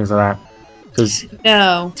and things like that. Because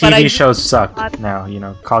TV shows suck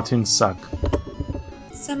now, cartoons suck.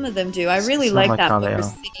 Some of them do. I really like that Motor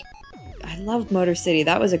City. I loved Motor City.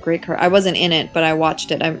 That was a great car. I wasn't in it, but I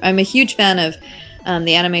watched it. I'm a huge fan of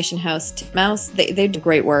the animation house Mouse. They do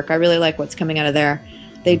great work. I really like what's coming out of there.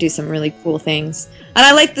 They do some really cool things. And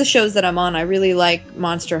I like the shows that I'm on. I really like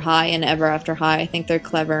Monster High and Ever After High. I think they're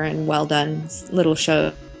clever and well done little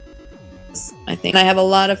shows. I think I have a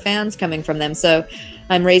lot of fans coming from them. So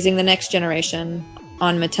I'm raising the next generation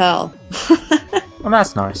on Mattel. Well,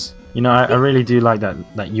 that's nice. I really do like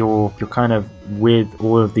that you're kind of with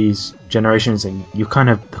all of these generations and you're kind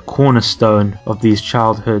of the cornerstone of these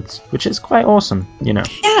childhoods, which is quite awesome, Yeah,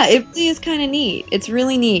 it really is kind of neat. It's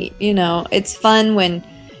really neat, It's fun when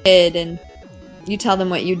and you tell them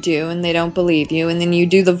what you do and they don't believe you, and then you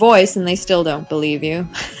do the voice and they still don't believe you.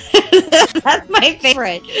 That's my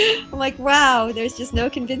favorite. I'm like, wow, there's just no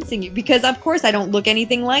convincing you, because of course I don't look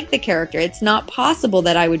anything like the character. It's not possible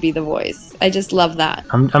that I would be the voice. I just love that.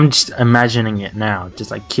 I'm just imagining it now, just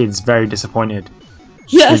like kids very disappointed.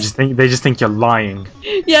 Yes. They just think you're lying.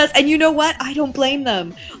 Yes, and you know what? I don't blame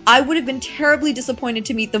them. I would have been terribly disappointed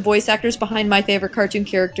to meet the voice actors behind my favorite cartoon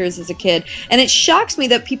characters as a kid. And it shocks me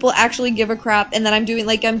that people actually give a crap and that I'm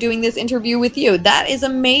doing this interview with you. That is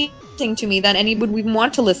amazing to me that anyone would even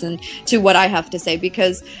want to listen to what I have to say,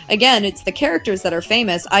 because again, it's the characters that are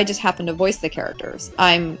famous. I just happen to voice the characters.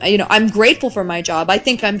 I'm grateful for my job. I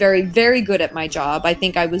think I'm very, very good at my job. I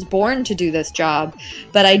think I was born to do this job,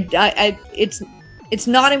 but it's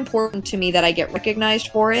not important to me that I get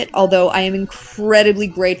recognized for it, although I am incredibly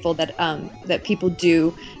grateful that that people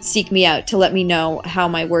do seek me out to let me know how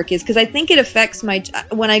my work is, because I think it affects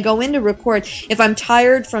when I go in to record. If I'm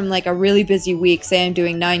tired from like a really busy week, say I'm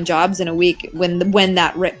doing 9 jobs in a week, when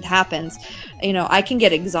that happens, I can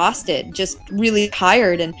get exhausted, just really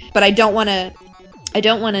tired, but I don't want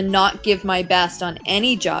to not give my best on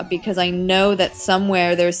any job, because I know that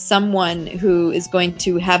somewhere there's someone who is going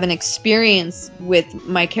to have an experience with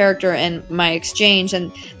my character and my exchange,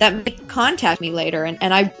 and that may contact me later.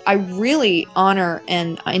 And I really honor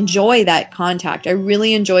and enjoy that contact. I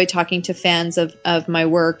really enjoy talking to fans of my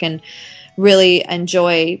work, and really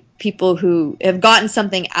enjoy people who have gotten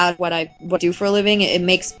something out of what I do for a living.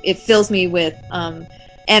 It fills me with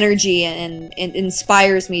energy and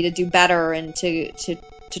inspires me to do better and to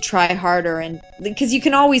to try harder, and because you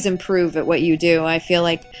can always improve at what you do. I feel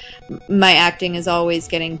like my acting is always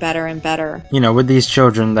getting better and better. You know, with these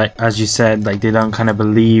children, like as you said, like they don't kind of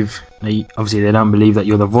believe. Obviously, they don't believe that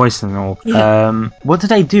you're the voice and all. Yeah. What do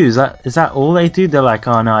they do? Is that all they do? They're like,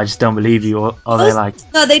 oh no, I just don't believe you, or are they like?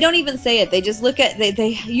 No, they don't even say it. They just look at.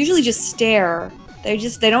 They usually just stare. They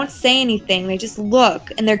don't say anything. They just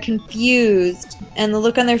look, and they're confused, and the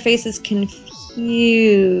look on their face is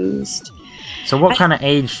confused. So what kind of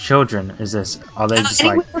age children is this? Are they just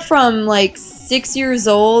like? Anywhere from like 6 years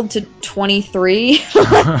old to 23.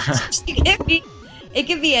 It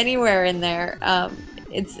could be anywhere in there.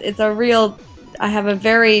 It's a real. I have a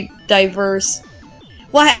very diverse.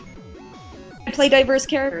 Well, I play diverse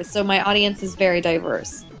characters, so my audience is very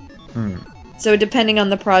diverse. So depending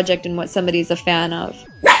on the project and what somebody's a fan of.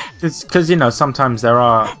 Because you know, sometimes there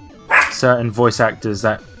are certain voice actors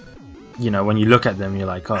that, you know, when you look at them, you're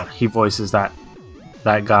like, oh, he voices that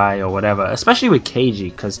guy or whatever. Especially with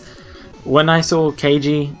Keiji, because when I saw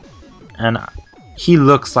Keiji, and he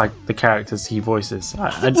looks like the characters he voices.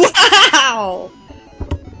 Wow!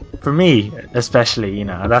 For me, especially, you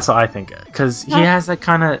know, that's what I think. Because he has that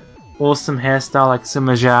kind of awesome hairstyle like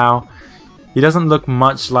Sima Zhao. He doesn't look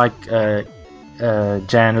much like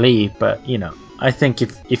Jan Lee, but, you know, I think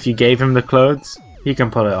if you gave him the clothes, he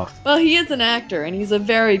can pull it off. Well, he is an actor, and he's a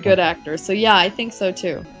very good actor, so yeah, I think so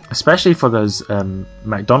too. Especially for those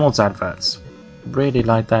McDonald's adverts. Really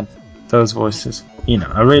like those voices. You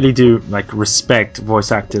know, I really do like respect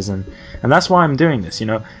voice actors, and that's why I'm doing this. You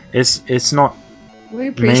know, it's not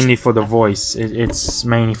mainly for the voice. It's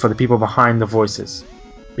mainly for the people behind the voices,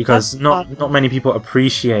 because not many people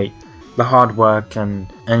appreciate the hard work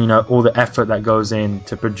and you know all the effort that goes in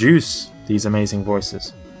to produce these amazing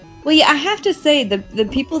voices. Well, yeah, I have to say the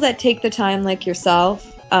people that take the time, like yourself,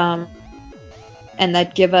 and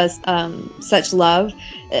that give us such love,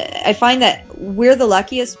 I find that we're the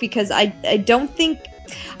luckiest, because I don't think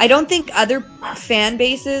other fan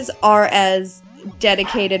bases are as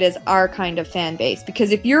dedicated as our kind of fan base.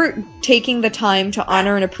 Because if you're taking the time to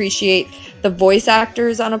honor and appreciate the voice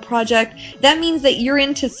actors on a project, that means that you're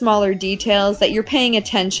into smaller details, that you're paying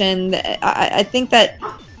attention. I think that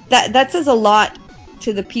says a lot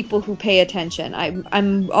to the people who pay attention.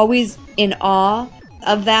 I'm always in awe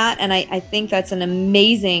of that, and I think that's an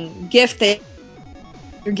amazing gift that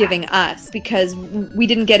you're giving us, because we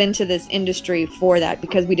didn't get into this industry for that,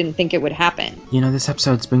 because we didn't think it would happen. You know, this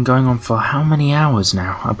episode's been going on for how many hours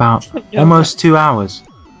now? About almost 2 hours.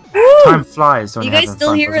 Woo! Time flies when you you're guys having still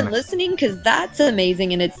fun, here doesn't and it? listening? Because that's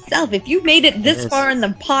amazing in itself. If you've made it this far in the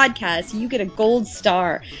podcast, you get a gold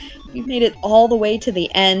star. If you've made it all the way to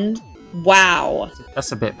the end, wow.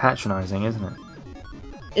 That's a bit patronizing, isn't it?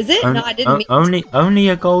 Is it? No, I didn't mean only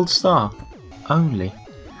a gold star. Only.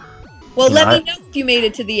 Well, let me know if you made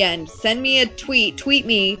it to the end. Send me a tweet. Tweet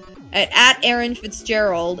me at Aaron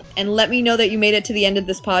Fitzgerald, and let me know that you made it to the end of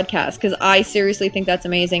this podcast, because I seriously think that's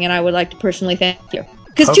amazing, and I would like to personally thank you.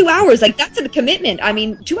 Because 2 hours, like, that's a commitment. I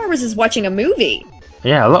mean, 2 hours is watching a movie.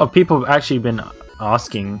 Yeah, a lot of people have actually been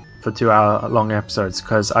asking for 2 hour long episodes,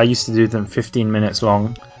 because I used to do them 15 minutes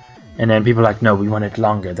long, and then people were like, no, we want it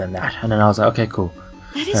longer than that. And then I was like, okay, cool.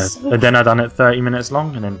 That is so Then I done it 30 minutes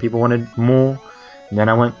long, and then people wanted more. And then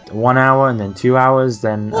I went 1 hour, and then 2 hours.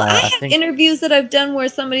 Then I have interviews that I've done where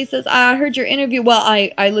somebody says, "I heard your interview." Well,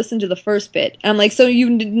 I listened to the first bit. I'm like, so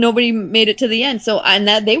nobody made it to the end. So and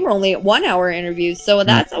that they were only 1 hour interviews. So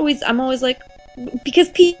that's I'm always like, because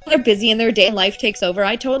people are busy in their day and life takes over.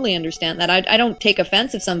 I totally understand that. I don't take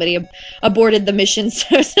offense if somebody aborted the mission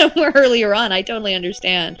somewhere earlier on. I totally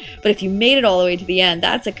understand. But if you made it all the way to the end,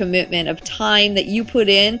 that's a commitment of time that you put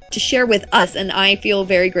in to share with us, and I feel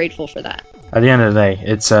very grateful for that. At the end of the day,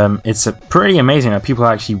 it's pretty amazing that people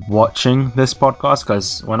are actually watching this podcast,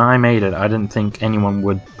 because when I made it, I didn't think anyone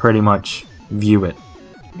would pretty much view it.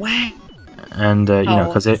 Wow. And, you know,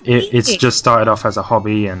 because it's just started off as a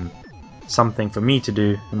hobby and something for me to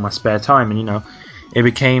do in my spare time, and, you know, it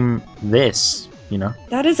became this, you know.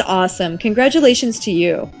 That is awesome. Congratulations to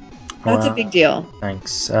you. That's a big deal.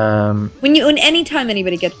 Thanks. When any time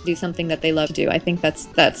anybody gets to do something that they love to do, I think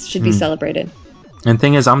that should be celebrated. And the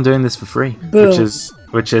thing is, I'm doing this for free. Boom.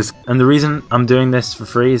 Which is, and the reason I'm doing this for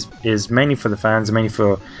free is mainly for the fans, mainly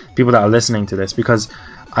for people that are listening to this, because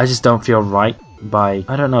I just don't feel right by,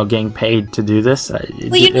 I don't know, getting paid to do this.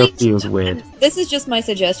 It feels weird. This is just my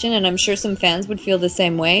suggestion, and I'm sure some fans would feel the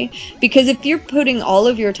same way, because if you're putting all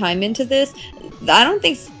of your time into this, I don't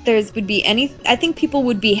think would be any. I think people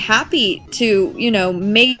would be happy to, you know,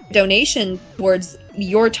 make a donation towards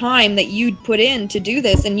your time that you'd put in to do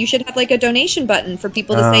this, and you should have like a donation button for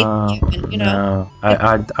people to say thank you, and, No,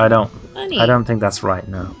 I money. don't think that's right.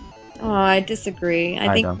 No, Oh, I disagree.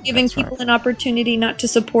 I think don't think giving that's people right. an opportunity not to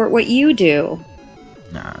support what you do.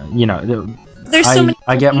 You know, There's so many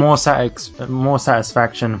I get people- more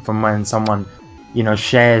satisfaction from when someone, you know,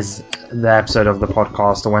 shares the episode of the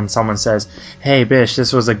podcast, or when someone says, "Hey, Bish,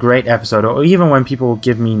 this was a great episode," or even when people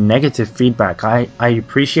give me negative feedback. I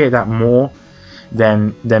appreciate that more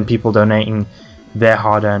than people donating their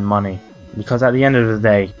hard-earned money, because at the end of the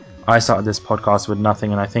day, I started this podcast with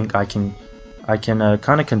nothing, and I think I can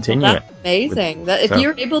kind of continue Well, it. that's amazing. If so-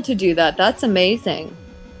 you're able to do that, that's amazing.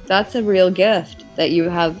 That's a real gift that you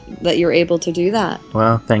have, that you're able to do that.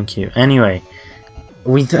 Well, thank you. Anyway,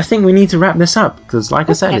 I think we need to wrap this up, because, like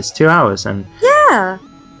I said, Okay. it's 2 hours, and Yeah,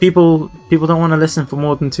 people don't want to listen for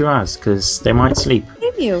more than 2 hours because they might sleep.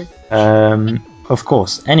 thank you. Of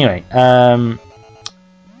course. Anyway,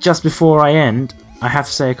 just before I end, I have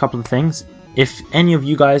to say a couple of things. If any of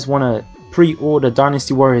you guys want to pre-order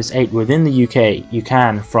Dynasty Warriors 8 within the UK, you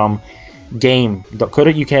can from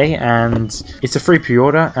game.co.uk, and it's a free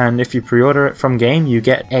pre-order, and if you pre-order it from Game, you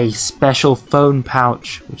get a special phone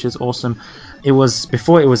pouch, which is awesome.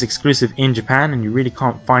 Before it was exclusive in Japan, and you really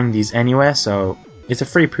can't find these anywhere, so it's a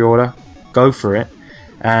free pre-order. Go for it.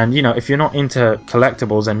 And, you know, if you're not into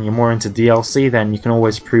collectibles and you're more into DLC, then you can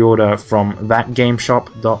always pre-order from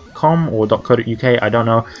thatgameshop.com or .co.uk, I don't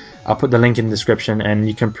know. I'll put the link in the description, and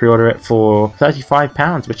you can pre-order it for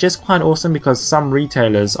 £35, which is quite awesome, because some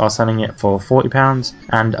retailers are selling it for £40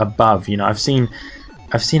 and above. You know, I've seen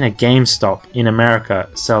a GameStop in America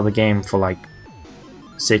sell the game for like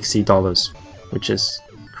 $60, which is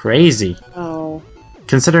crazy. Oh,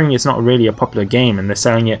 Considering it's not really a popular game, and they're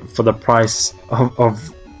selling it for the price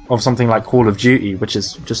of something like Call of Duty, which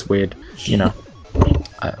is just weird, you know.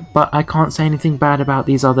 But I can't say anything bad about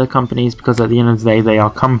these other companies, because at the end of the day, they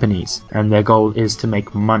are companies, and their goal is to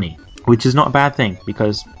make money, which is not a bad thing,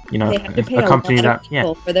 because, you know, they have to pay a company lot that of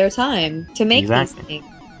people for their time to make Exactly. these things.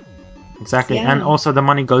 exactly, Yeah. and also the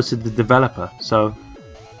money goes to the developer. So,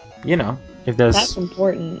 you know, if there's That's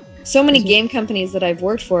important. So many game companies that I've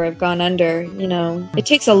worked for have gone under, you know. It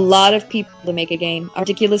takes a lot of people to make a game. A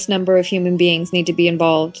ridiculous number of human beings need to be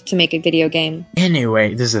involved to make a video game.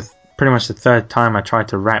 Anyway, this is pretty much the third time I tried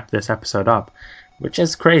to wrap this episode up, which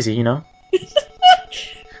is crazy, you know.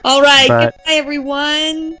 All right, But- goodbye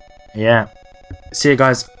everyone. Yeah. See you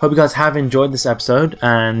guys. Hope you guys have enjoyed this episode,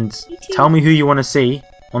 and Me too. tell me who you want to see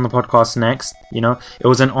on the podcast next. You know, it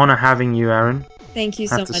was an honor having you, Aaron. Thank you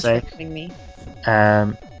so have to much say. for having me.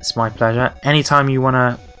 It's my pleasure. Anytime you want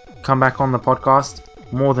to come back on the podcast,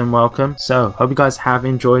 more than welcome. So, hope you guys have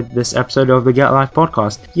enjoyed this episode of the Get Life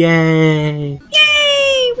podcast. Yay!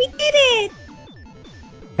 Yay, we did it.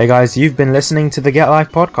 Hey guys, you've been listening to the Get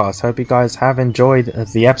Life podcast. Hope you guys have enjoyed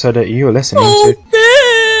the episode that you were listening Oh, to.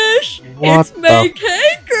 Fish! What It's May the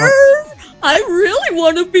Caker! I really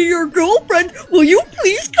want to be your girlfriend. Will you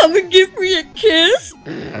please come and give me a kiss?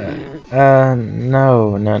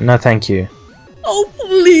 No, thank you. Oh,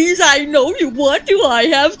 please, I know you want to. I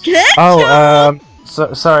have ketchup. Oh,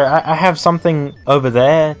 sorry, I have something over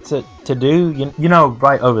there to do. You know,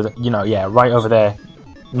 right over there. You know, yeah, right over there,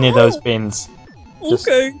 near those Oh. bins.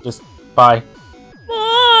 Okay, Just bye.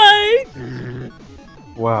 bye.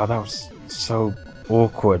 Wow, that was so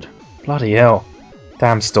awkward. Bloody hell.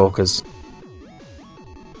 Damn stalkers.